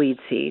the weed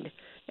seed.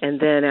 And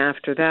then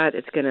after that,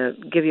 it's going to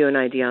give you an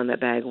idea on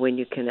that bag when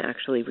you can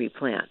actually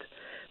replant.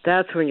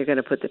 That's when you're going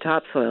to put the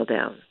topsoil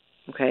down,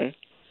 okay?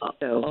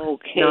 So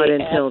not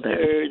until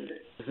then.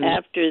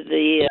 After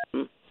the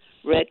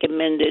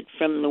recommended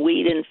from the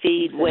weed and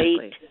feed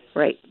weight?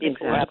 Right,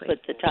 before I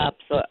put the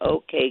topsoil.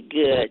 Okay,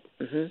 good.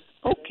 Mm-hmm.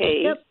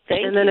 Okay,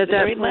 thank you. And then at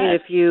that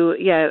point,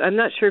 I'm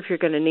not sure if you're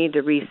going to need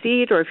to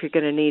reseed or if you're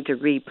going to need to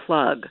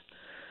replug.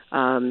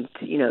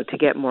 To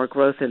get more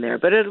growth in there.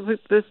 But it'll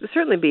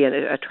certainly be an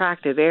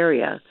attractive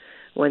area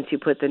once you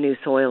put the new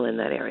soil in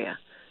that area.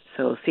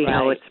 So see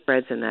how it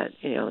spreads in that,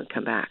 and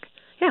come back.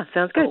 Yeah,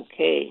 sounds good.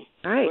 Okay.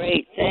 All right.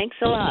 Great. Thanks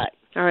a lot.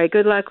 All right.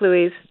 Good luck,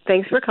 Louise.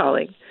 Thanks for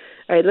calling.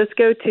 All right, let's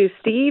go to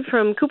Steve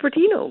from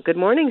Cupertino. Good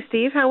morning,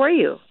 Steve. How are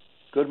you?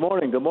 Good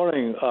morning. Good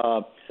morning.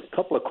 A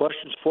couple of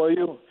questions for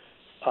you.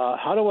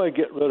 How do I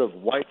get rid of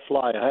white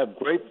fly? I have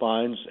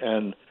grapevines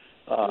and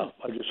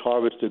I just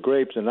harvested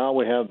grapes, and now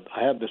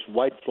I have this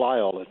white fly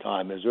all the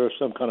time. Is there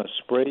some kind of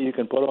spray you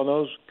can put on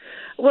those?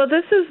 Well,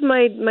 this is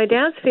my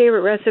dad's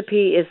favorite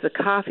recipe is the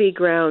coffee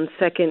ground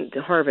second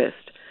harvest.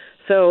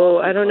 So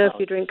I don't know if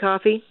you drink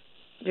coffee.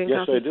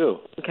 Yes, I do.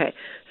 Okay.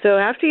 So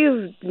after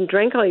you've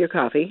drank all your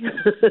coffee,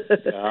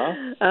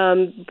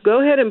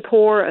 go ahead and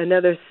pour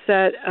another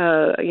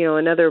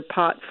another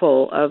pot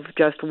full of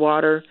just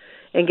water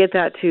and get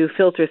that to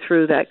filter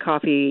through that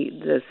coffee,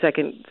 the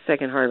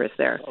second harvest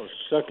there. Oh,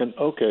 second,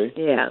 okay.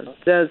 Yeah.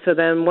 So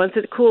then once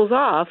it cools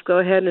off, go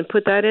ahead and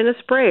put that in a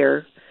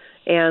sprayer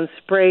and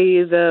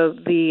spray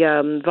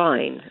the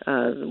vine,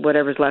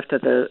 whatever's left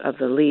of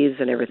the leaves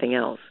and everything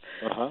else.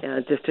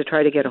 just to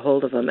try to get a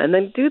hold of them. And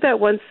then do that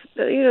once,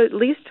 at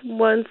least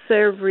once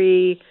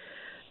every,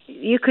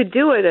 you could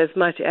do it as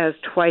much as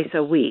twice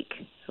a week,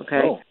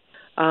 okay? Oh.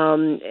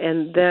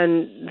 And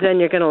then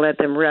you're going to let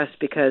them rest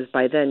because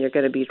by then you're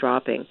going to be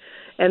dropping.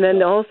 And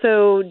then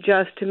also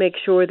just to make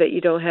sure that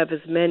you don't have as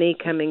many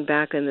coming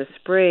back in the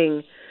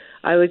spring,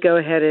 I would go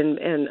ahead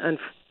and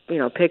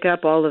pick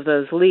up all of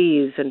those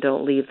leaves and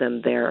don't leave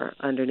them there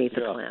underneath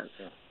the plants.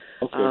 Yeah.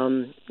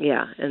 Okay.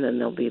 And then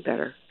they'll be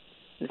better.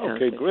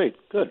 Okay, great.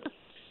 Good.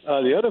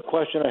 The other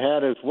question I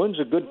had is, when's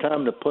a good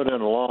time to put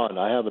in lawn?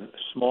 I have a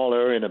small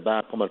area in the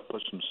back. I'm going to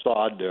put some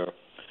sod there.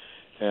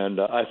 And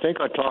I think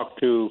I talked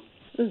to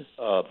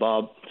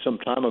Bob some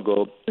time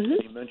ago.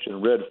 He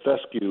mentioned red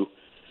fescue.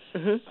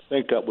 I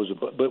think that was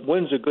but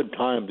when's a good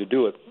time to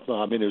do it?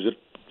 I mean,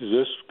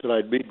 could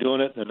I be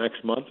doing it in the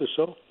next month or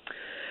so?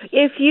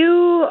 If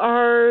you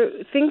are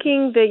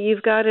thinking that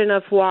you've got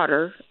enough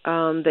water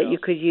that you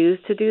could use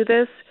to do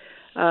this,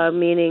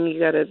 meaning you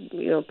got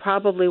to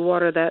probably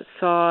water that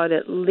sod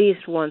at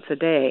least once a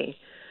day,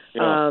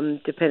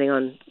 depending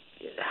on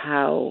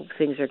how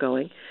things are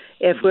going.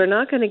 If we're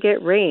not going to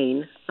get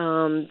rain,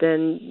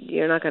 then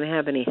you're not going to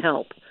have any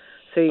help.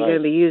 So you're going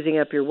to be using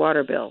up your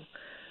water bill.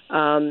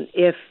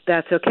 If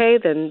that's okay,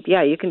 then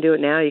you can do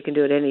it now. You can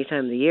do it any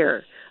time of the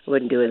year. I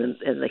wouldn't do it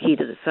in the heat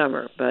of the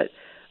summer, but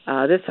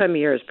this time of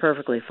year is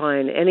perfectly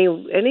fine.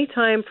 Any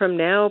time from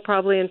now,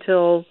 probably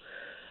until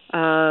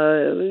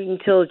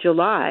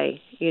July,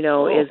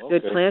 is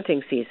good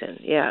planting season.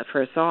 Yeah,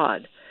 for a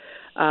sod.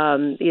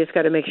 You just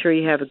got to make sure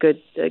you have a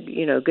good,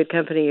 good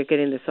company you're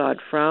getting the sod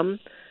from.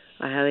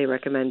 I highly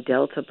recommend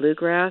Delta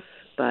Bluegrass,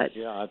 but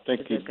I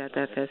think they've got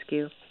that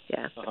fescue.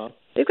 Yeah.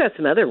 They've got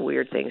some other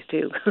weird things,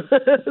 too.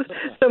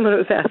 Someone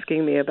was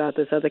asking me about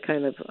this other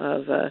kind of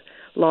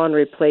lawn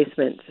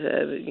replacement,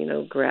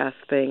 grass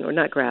thing. Or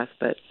not grass,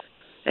 but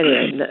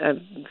anyway,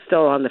 I'm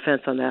still on the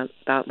fence on that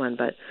one.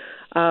 But,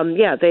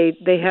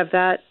 they have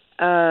that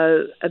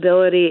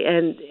ability.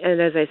 And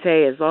as I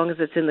say, as long as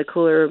it's in the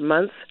cooler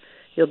months,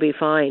 you'll be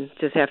fine.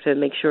 Just have to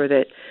make sure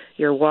that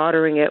you're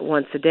watering it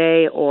once a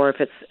day, or if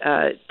it's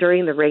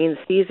during the rain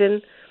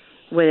season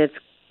when it's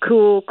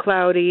cool,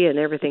 cloudy, and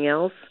everything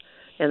else,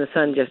 and the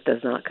sun just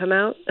does not come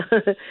out,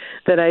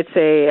 then I'd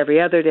say every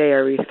other day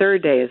or every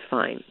third day is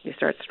fine. You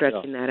start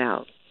stretching that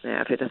out.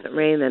 Now, if it doesn't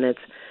rain,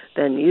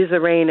 then use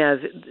the rain as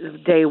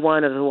day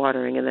one of the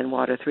watering, and then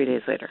water 3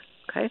 days later.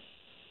 Okay.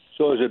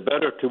 So is it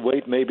better to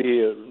wait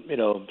maybe,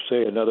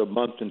 say another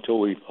month until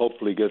we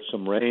hopefully get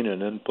some rain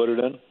and then put it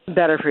in?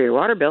 Better for your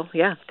water bill,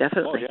 yeah,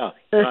 definitely. Oh,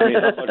 yeah. I mean,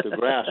 how about the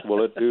grass?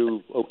 Will it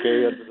do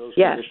okay under those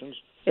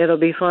conditions? It'll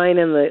be fine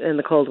in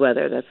the cold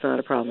weather. That's not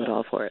a problem at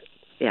all for it.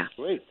 Yeah.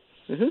 Great.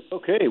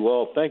 Okay,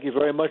 well, thank you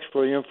very much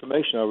for your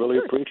information. I really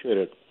appreciate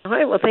it. All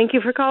right, well, thank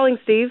you for calling,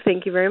 Steve.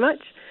 Thank you very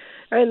much.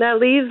 All right, and that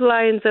leaves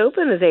lines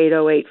open as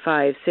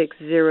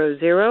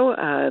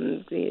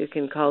 808-5600. You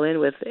can call in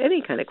with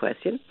any kind of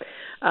question.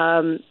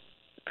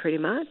 Pretty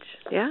much,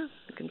 yeah.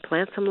 You can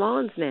plant some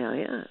lawns now,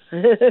 yeah.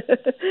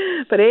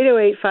 But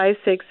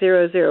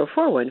 808-5600,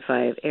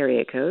 415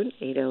 area code,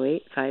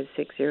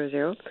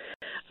 808-5600.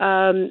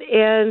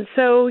 And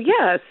so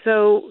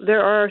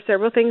there are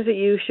several things that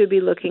you should be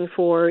looking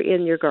for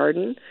in your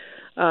garden.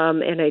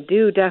 And I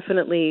do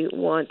definitely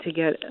want to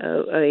get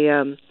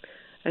an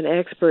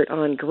expert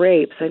on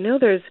grapes. I know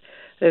there's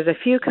a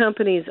few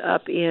companies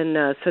up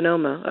in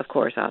Sonoma, of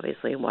course,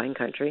 obviously, in wine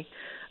country,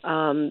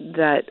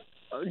 that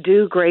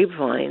do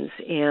grapevines.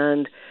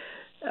 And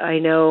I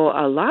know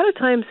a lot of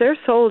times they're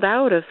sold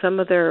out of some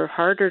of their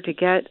harder to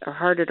get or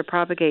harder to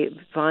propagate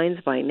vines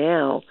by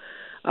now.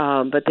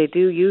 But they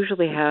do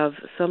usually have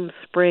some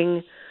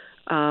spring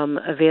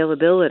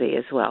availability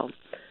as well.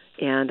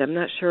 And I'm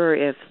not sure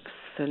if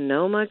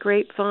Sonoma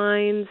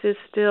Grapevines is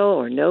still,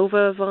 or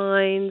Nova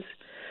Vines.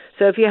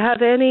 So if you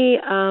have any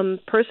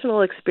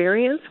personal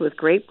experience with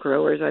grape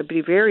growers, I'd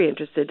be very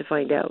interested to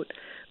find out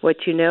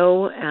what you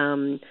know,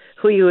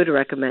 who you would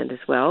recommend as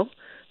well,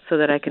 so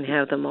that I can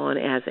have them on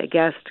as a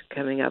guest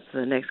coming up in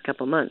the next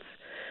couple months.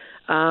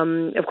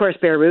 Of course,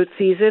 bare root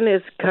season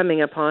is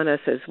coming upon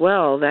us as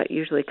well. That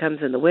usually comes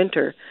in the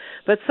winter.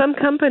 But some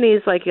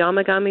companies like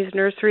Yamagami's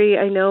Nursery,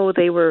 I know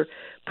they were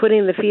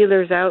putting the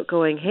feelers out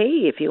going,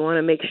 hey, if you want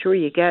to make sure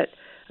you get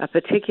a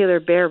particular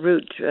bare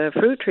root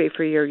fruit tree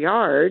for your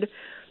yard,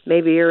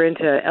 maybe you're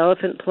into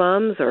elephant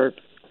plums or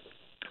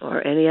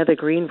any other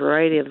green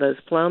variety of those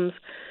plums,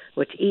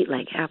 which eat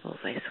like apples.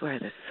 I swear,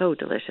 they're so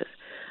delicious.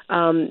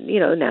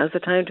 Now's the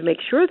time to make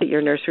sure that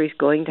your nursery is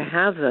going to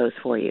have those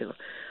for you.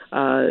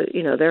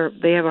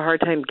 They have a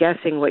hard time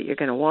guessing what you're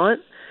going to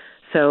want.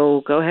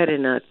 So go ahead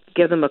and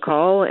give them a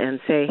call and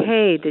say,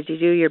 hey, did you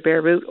do your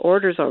bare root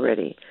orders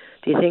already?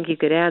 Do you think you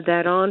could add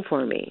that on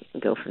for me?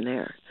 And go from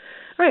there.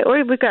 All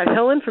right, we've got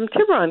Helen from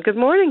Tiburon. Good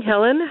morning,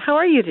 Helen. How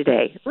are you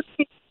today?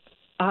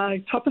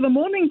 Top of the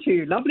morning to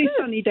you. Lovely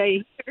sunny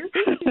day here.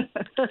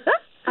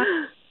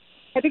 I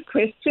had a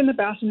question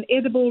about an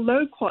edible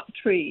loquat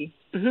tree.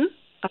 Mm-hmm.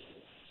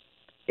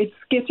 It's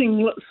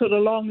getting sort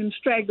of long and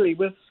straggly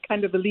with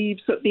kind of the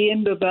leaves at the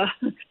end of the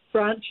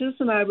branches,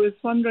 and I was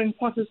wondering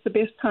what is the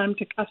best time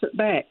to cut it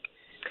back.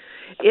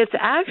 It's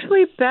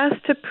actually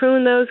best to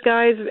prune those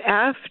guys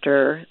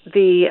after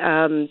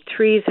the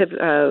trees have, what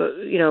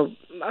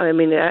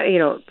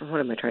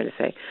am I trying to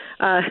say?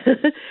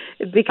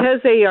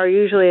 Because they are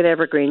usually an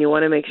evergreen, you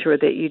want to make sure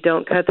that you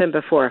don't cut them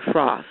before a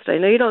frost. I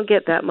know you don't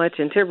get that much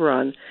in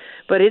Tiburon,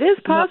 but it is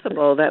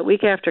possible that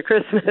week after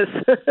Christmas,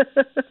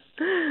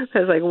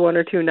 there's like 1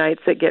 or 2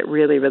 nights that get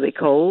really, really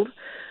cold.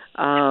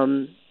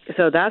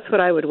 So that's what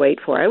I would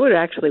wait for. I would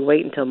actually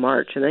wait until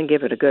March and then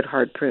give it a good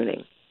hard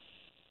pruning.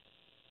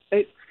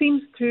 It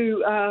seems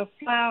to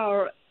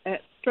flower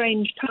at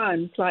strange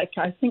times. Like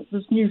I think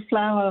there's new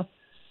flower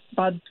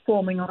buds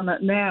forming on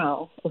it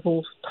now of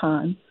all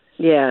time.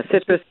 Yeah,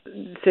 citrus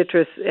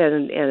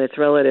and its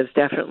relatives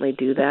definitely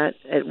do that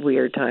at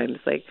weird times.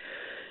 Like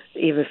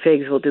even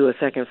figs will do a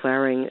second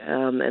flowering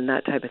and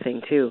that type of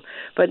thing too.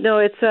 But no,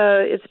 it's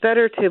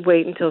better to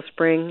wait until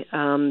spring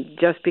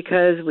just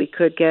because we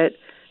could get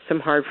some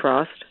hard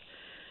frost.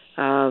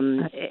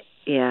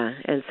 Yeah,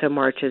 and so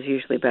March is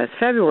usually best.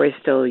 February is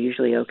still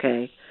usually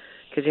okay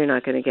because you're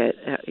not going to get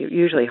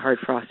usually hard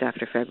frost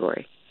after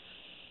February.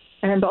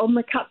 And on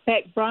the cut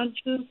back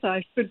branches,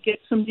 I should get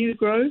some new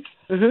growth?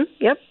 Mm-hmm.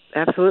 Yep,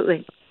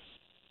 absolutely.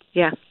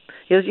 Yeah,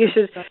 you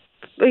should.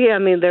 Yeah, I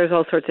mean, there's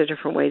all sorts of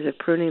different ways of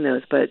pruning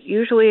those, but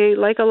usually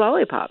like a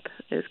lollipop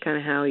is kind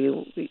of how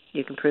you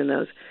can prune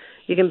those.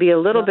 You can be a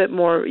little bit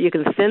more, you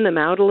can thin them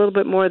out a little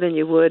bit more than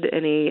you would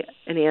any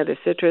other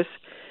citrus.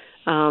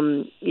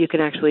 You can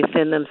actually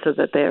thin them so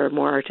that they are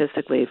more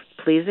artistically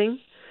pleasing,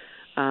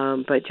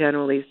 but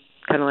generally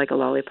kind of like a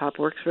lollipop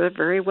works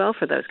very well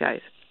for those guys.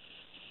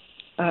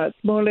 It's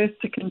more or less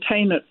to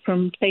contain it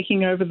from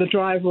taking over the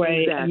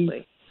driveway.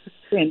 Exactly.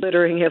 And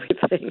littering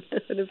everything,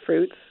 the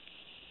fruits.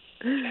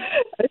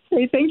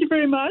 Okay, thank you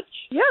very much.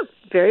 Yeah,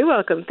 very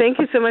welcome. Thank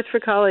you so much for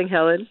calling,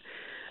 Helen.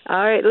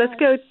 All right, let's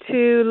go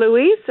to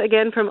Louise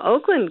again from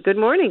Oakland. Good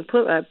morning.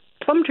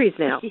 Plum trees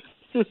now.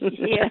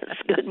 Yes,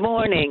 good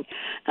morning.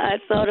 I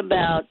thought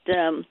about,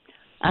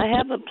 I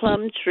have a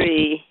plum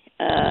tree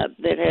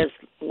that has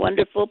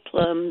wonderful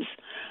plums.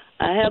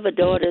 I have a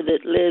daughter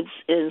that lives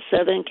in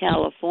Southern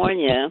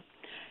California,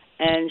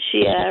 and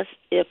she asked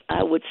if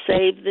I would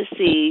save the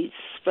seeds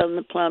from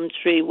the plum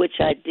tree, which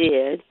I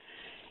did,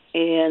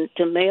 and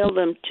to mail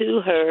them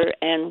to her,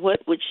 and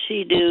what would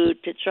she do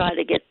to try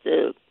to get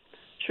the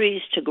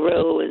trees to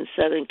grow in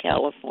Southern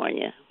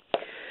California?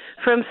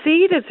 From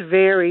seed, it's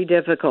very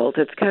difficult.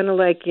 It's kind of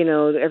like,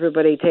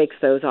 everybody takes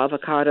those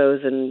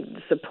avocados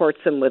and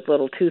supports them with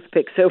little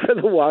toothpicks over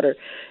the water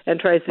and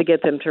tries to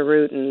get them to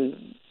root.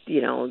 And,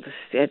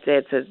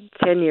 it's a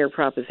 10-year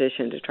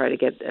proposition to try to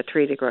get a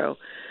tree to grow.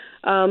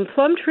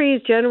 Plum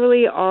trees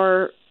generally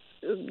are,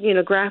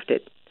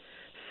 grafted.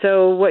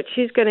 So what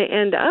she's going to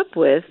end up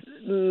with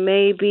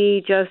may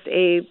be just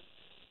a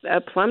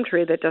plum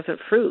tree that doesn't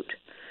fruit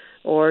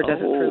or doesn't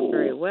fruit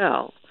very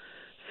well.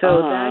 So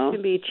that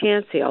can be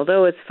chancy.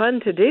 Although it's fun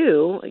to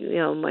do,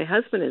 my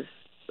husband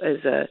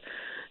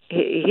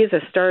he's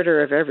a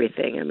starter of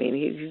everything. I mean,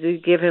 you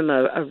give him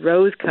a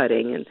rose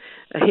cutting, and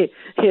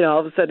all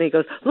of a sudden he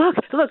goes, look,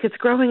 it's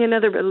growing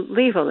another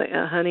leaf. I'm like,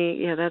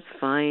 honey, yeah, that's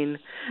fine,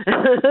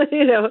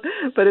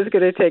 but it's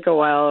going to take a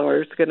while,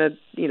 or it's going to,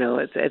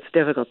 it's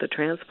difficult to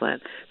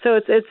transplant. So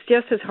it's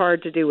just as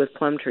hard to do with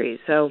plum trees.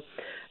 So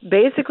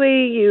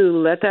basically, you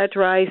let that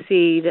dry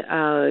seed,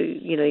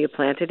 you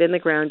plant it in the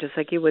ground just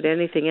like you would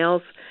anything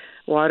else,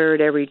 water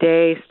it every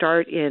day,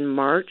 start in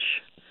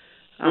March.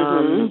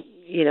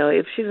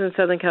 If she's in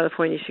Southern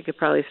California, she could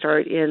probably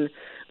start in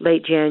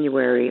late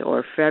January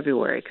or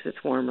February because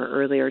it's warmer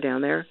earlier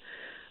down there.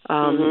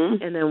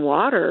 And then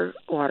water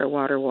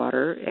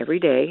every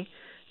day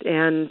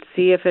and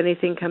see if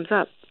anything comes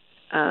up.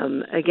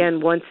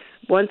 Again, once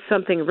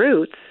something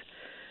roots,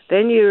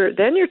 then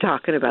you're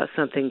talking about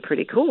something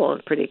pretty cool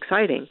and pretty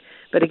exciting.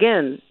 But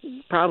again,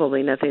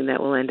 probably nothing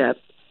that will end up,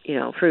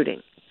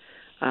 fruiting.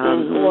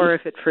 Or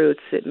if it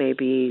fruits, it may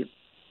be,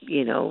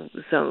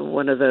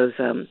 one of those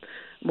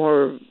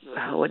more,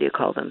 what do you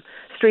call them,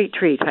 street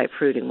tree type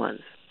fruiting ones.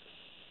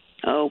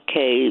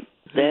 Okay,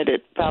 that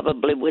it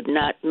probably would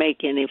not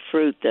make any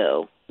fruit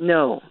though.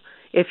 No,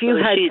 if you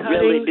had she'd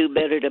really do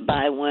better to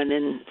buy one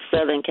in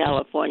Southern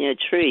California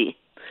tree.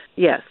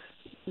 Yes,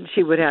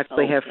 she would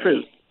actually have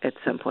fruit at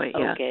some point.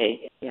 Yeah.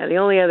 Okay. Yeah. The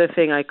only other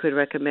thing I could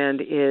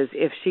recommend is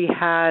if she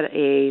had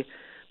a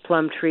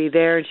plum tree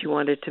there and she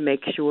wanted to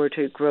make sure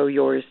to grow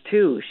yours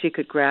too, she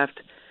could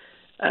graft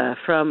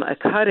from a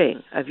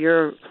cutting of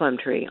your plum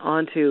tree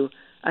onto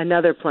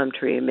another plum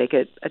tree and make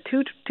it a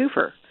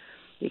twofer.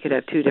 You could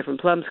have 2 different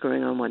plums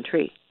growing on one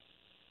tree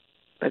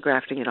by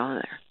grafting it on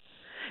there.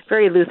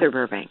 Very Luther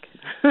Burbank.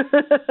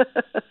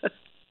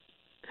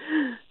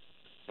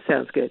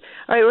 Sounds good.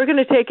 All right, we're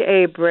going to take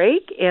a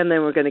break, and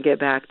then we're going to get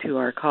back to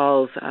our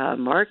calls.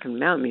 Mark and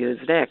Mountain View is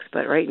next,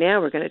 but right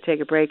now we're going to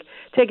take a break,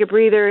 take a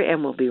breather,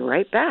 and we'll be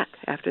right back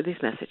after these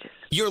messages.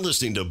 You're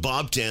listening to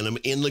Bob Tannum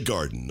in the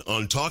Garden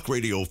on Talk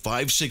Radio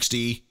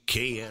 560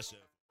 KSF.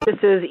 This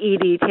is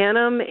Edie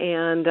Tannum,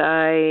 and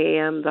I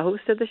am the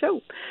host of the show.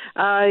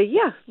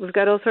 We've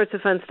got all sorts of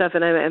fun stuff,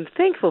 and I'm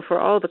thankful for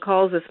all the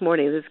calls this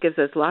morning. This gives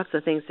us lots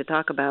of things to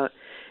talk about.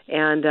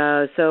 And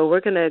so we're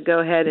going to go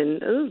ahead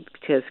and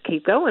just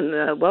keep going.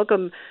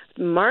 Welcome,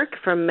 Mark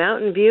from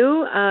Mountain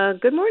View.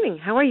 Good morning.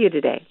 How are you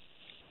today?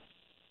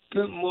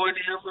 Good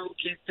morning. I'm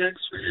okay.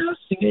 Thanks for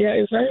asking. Yeah,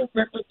 if I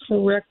remember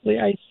correctly,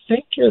 I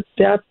think your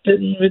dad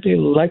didn't really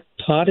like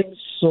potting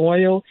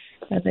soil,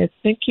 and I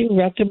think you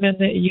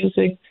recommended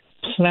using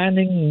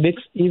planting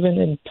mix even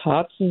in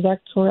pots. Is that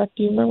correct?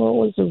 Do you remember what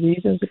was the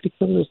reason? Is it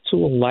because it was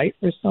too light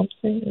or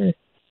something? Or?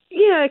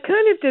 Yeah, it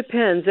kind of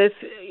depends. If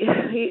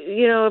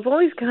I've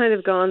always kind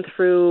of gone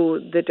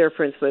through the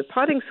difference with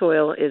potting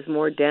soil is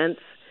more dense,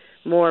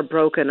 more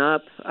broken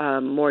up,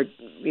 more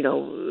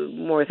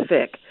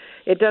thick.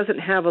 It doesn't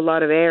have a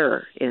lot of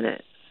air in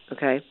it,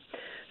 okay?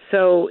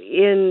 So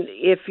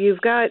if you've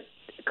got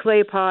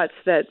clay pots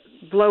that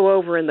blow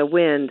over in the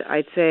wind,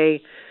 I'd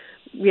say,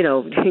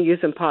 use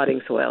some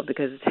potting soil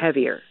because it's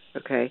heavier,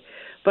 okay?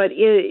 But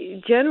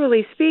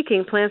generally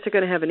speaking, plants are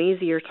going to have an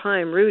easier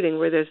time rooting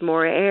where there's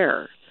more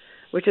air,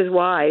 which is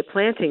why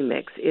planting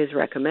mix is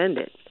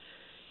recommended.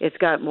 It's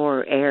got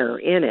more air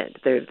in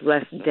it. There's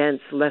less dense,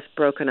 less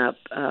broken up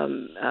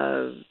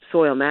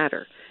soil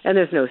matter, and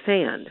there's no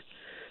sand.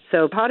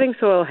 So potting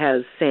soil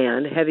has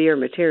sand, heavier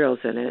materials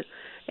in it,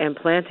 and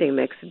planting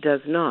mix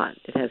does not.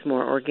 It has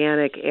more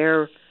organic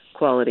air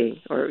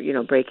quality or,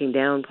 breaking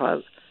down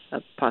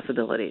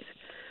possibilities.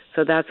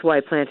 So that's why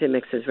planting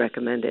mix is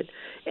recommended.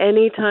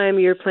 Anytime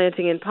you're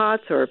planting in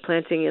pots or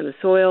planting in the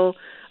soil,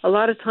 a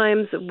lot of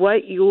times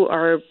what you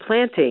are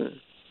planting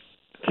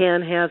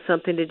can have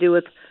something to do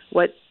with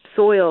what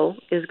soil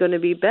is going to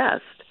be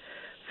best.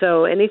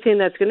 So anything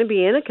that's going to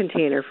be in a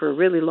container for a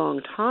really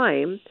long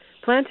time,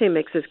 planting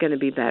mix is going to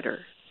be better.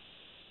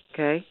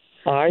 Okay?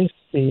 I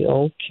see.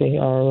 Okay,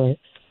 all right.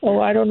 Oh,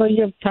 I don't know.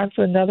 You have time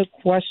for another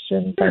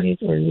question? Sure.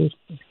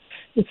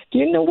 Do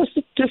you know what's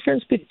the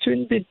difference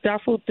between the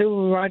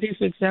daffodil variety,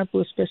 for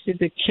example, especially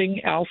the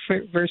King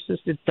Alfred versus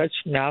the Dutch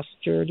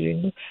Master? Do you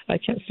know? I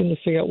can't seem to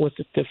figure out what's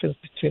the difference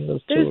between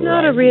those two varieties. There's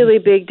not a really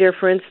big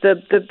difference. The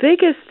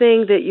biggest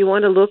thing that you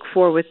want to look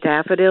for with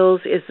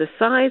daffodils is the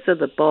size of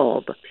the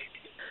bulb.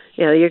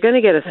 You're going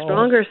to get a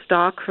stronger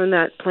stalk from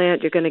that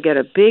plant. You're going to get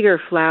a bigger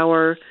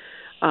flower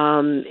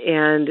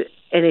and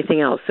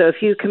anything else. So if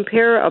you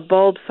compare a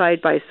bulb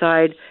side by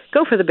side,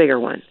 go for the bigger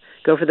one.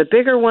 Go for the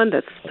bigger one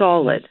that's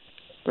solid,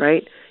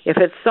 right? If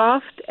it's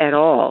soft at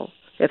all,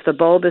 if the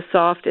bulb is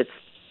soft, it's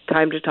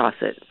time to toss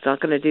it. It's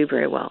not going to do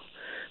very well.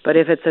 But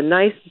if it's a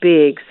nice,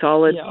 big,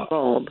 solid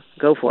bulb,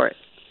 go for it.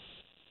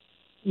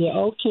 Yeah,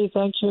 okay.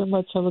 Thank you very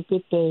much. Have a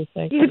good day.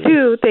 Thank you. You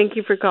too. Thank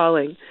you for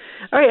calling.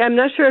 All right, I'm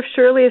not sure if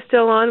Shirley is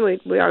still on.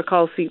 Our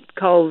call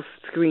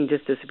screen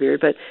just disappeared.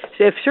 But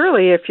if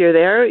Shirley, if you're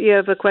there, you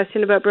have a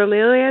question about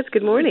bromeliads,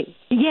 good morning.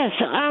 Yes,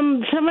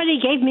 somebody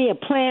gave me a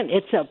plant.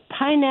 It's a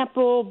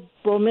pineapple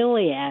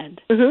bromeliad.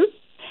 Mm-hmm.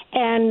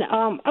 And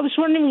I was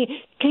wondering,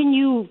 can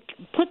you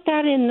put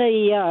that in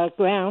the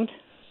ground?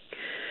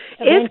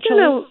 It's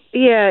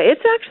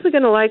actually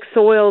going to like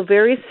soil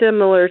very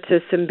similar to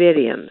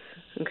cymbidiums.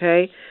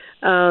 Okay,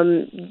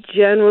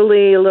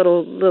 generally a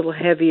little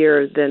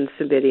heavier than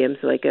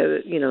cymbidiums, like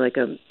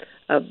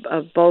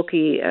a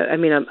bulky.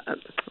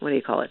 What do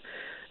you call it?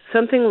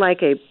 Something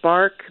like a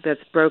bark that's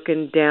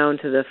broken down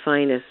to the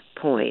finest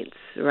points,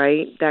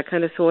 right? That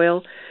kind of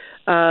soil,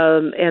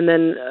 and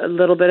then a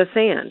little bit of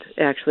sand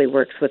actually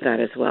works with that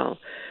as well.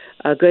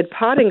 A good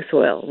potting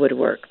soil would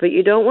work, but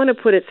you don't want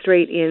to put it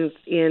straight in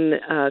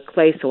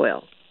clay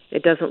soil.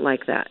 It doesn't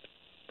like that.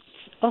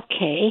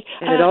 Okay.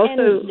 And it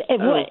also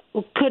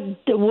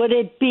would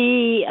it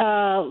be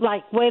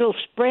like wait till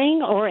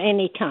spring or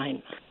any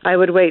time? I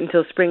would wait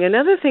until spring.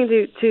 Another thing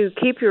to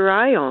keep your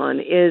eye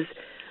on is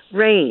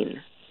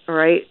rain. All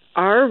right,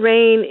 our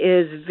rain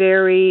is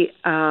very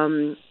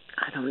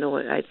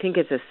I think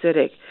it's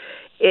acidic.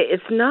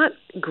 It's not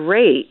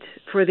great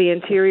for the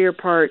interior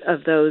part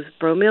of those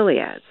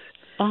bromeliads.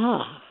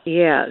 Ah.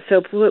 Yeah.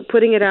 So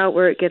putting it out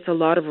where it gets a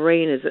lot of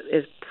rain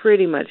is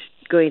pretty much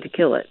going to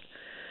kill it.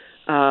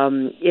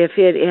 If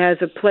it has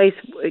a place,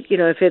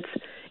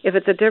 if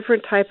it's a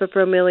different type of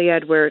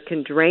bromeliad where it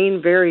can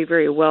drain very,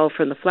 very well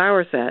from the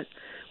flower set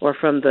or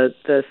from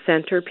the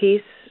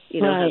centerpiece,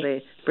 how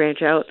they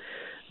branch out,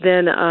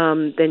 then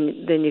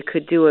you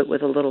could do it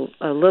with a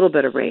little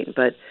bit of rain.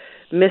 But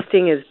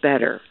misting is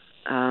better.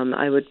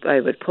 I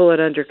would pull it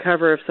under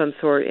cover of some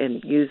sort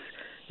and use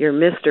your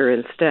mister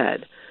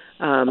instead,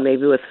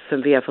 maybe with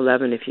some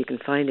VF11 if you can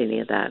find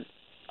any of that.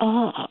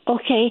 Oh,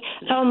 okay.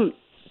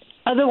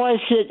 Otherwise,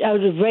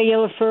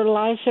 regular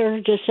fertilizer,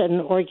 just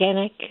an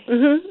organic?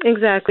 Mm-hmm,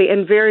 exactly,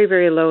 and very,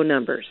 very low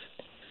numbers.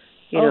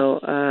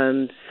 So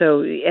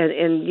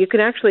you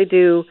can actually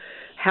do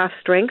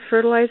half-strength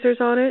fertilizers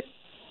on it.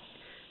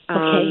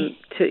 Okay.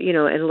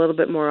 And a little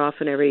bit more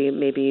often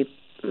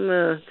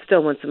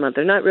still once a month.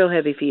 They're not real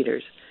heavy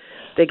feeders.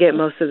 They get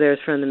most of theirs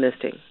from the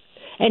misting.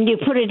 And you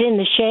put it in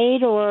the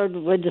shade or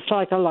would it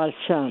like a lot of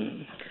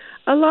sun?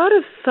 A lot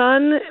of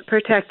sun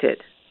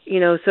protected.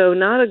 So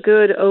not a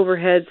good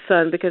overhead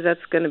sun, because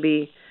that's going to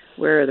be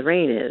where the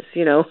rain is,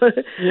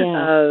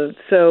 Yeah.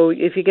 So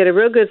if you get a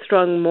real good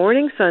strong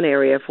morning sun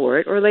area for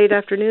it, or late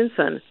afternoon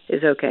sun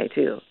is okay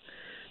too.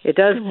 It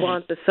does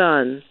want the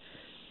sun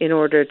in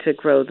order to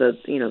grow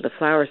the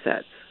flower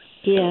sets.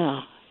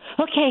 Yeah.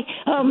 Okay.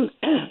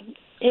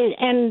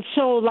 And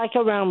so like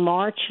around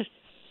March?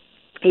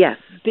 Yes.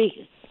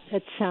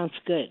 That sounds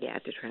good. Yeah,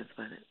 to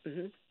transplant it.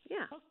 Mm-hmm.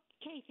 Yeah.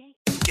 Okay, thanks.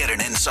 Get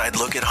an inside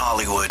look at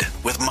Hollywood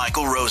with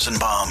Michael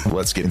Rosenbaum.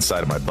 Let's get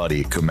inside of my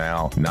buddy,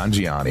 Kumail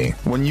Nanjiani.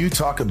 When you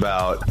talk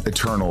about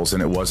Eternals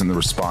and it wasn't the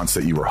response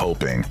that you were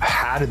hoping,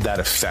 how did that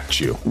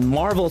affect you?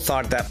 Marvel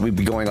thought that we'd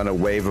be going on a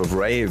wave of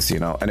raves,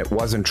 and it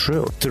wasn't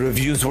true. The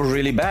reviews were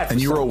really bad. And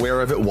you were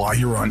aware of it while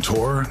you were on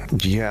tour?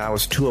 Yeah, I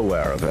was too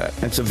aware of it.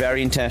 And so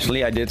very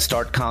intentionally, I did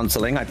start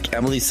counseling.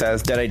 Emily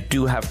says that I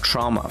do have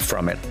trauma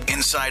from it.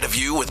 Inside of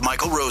You with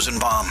Michael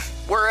Rosenbaum,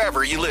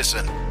 wherever you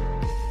listen.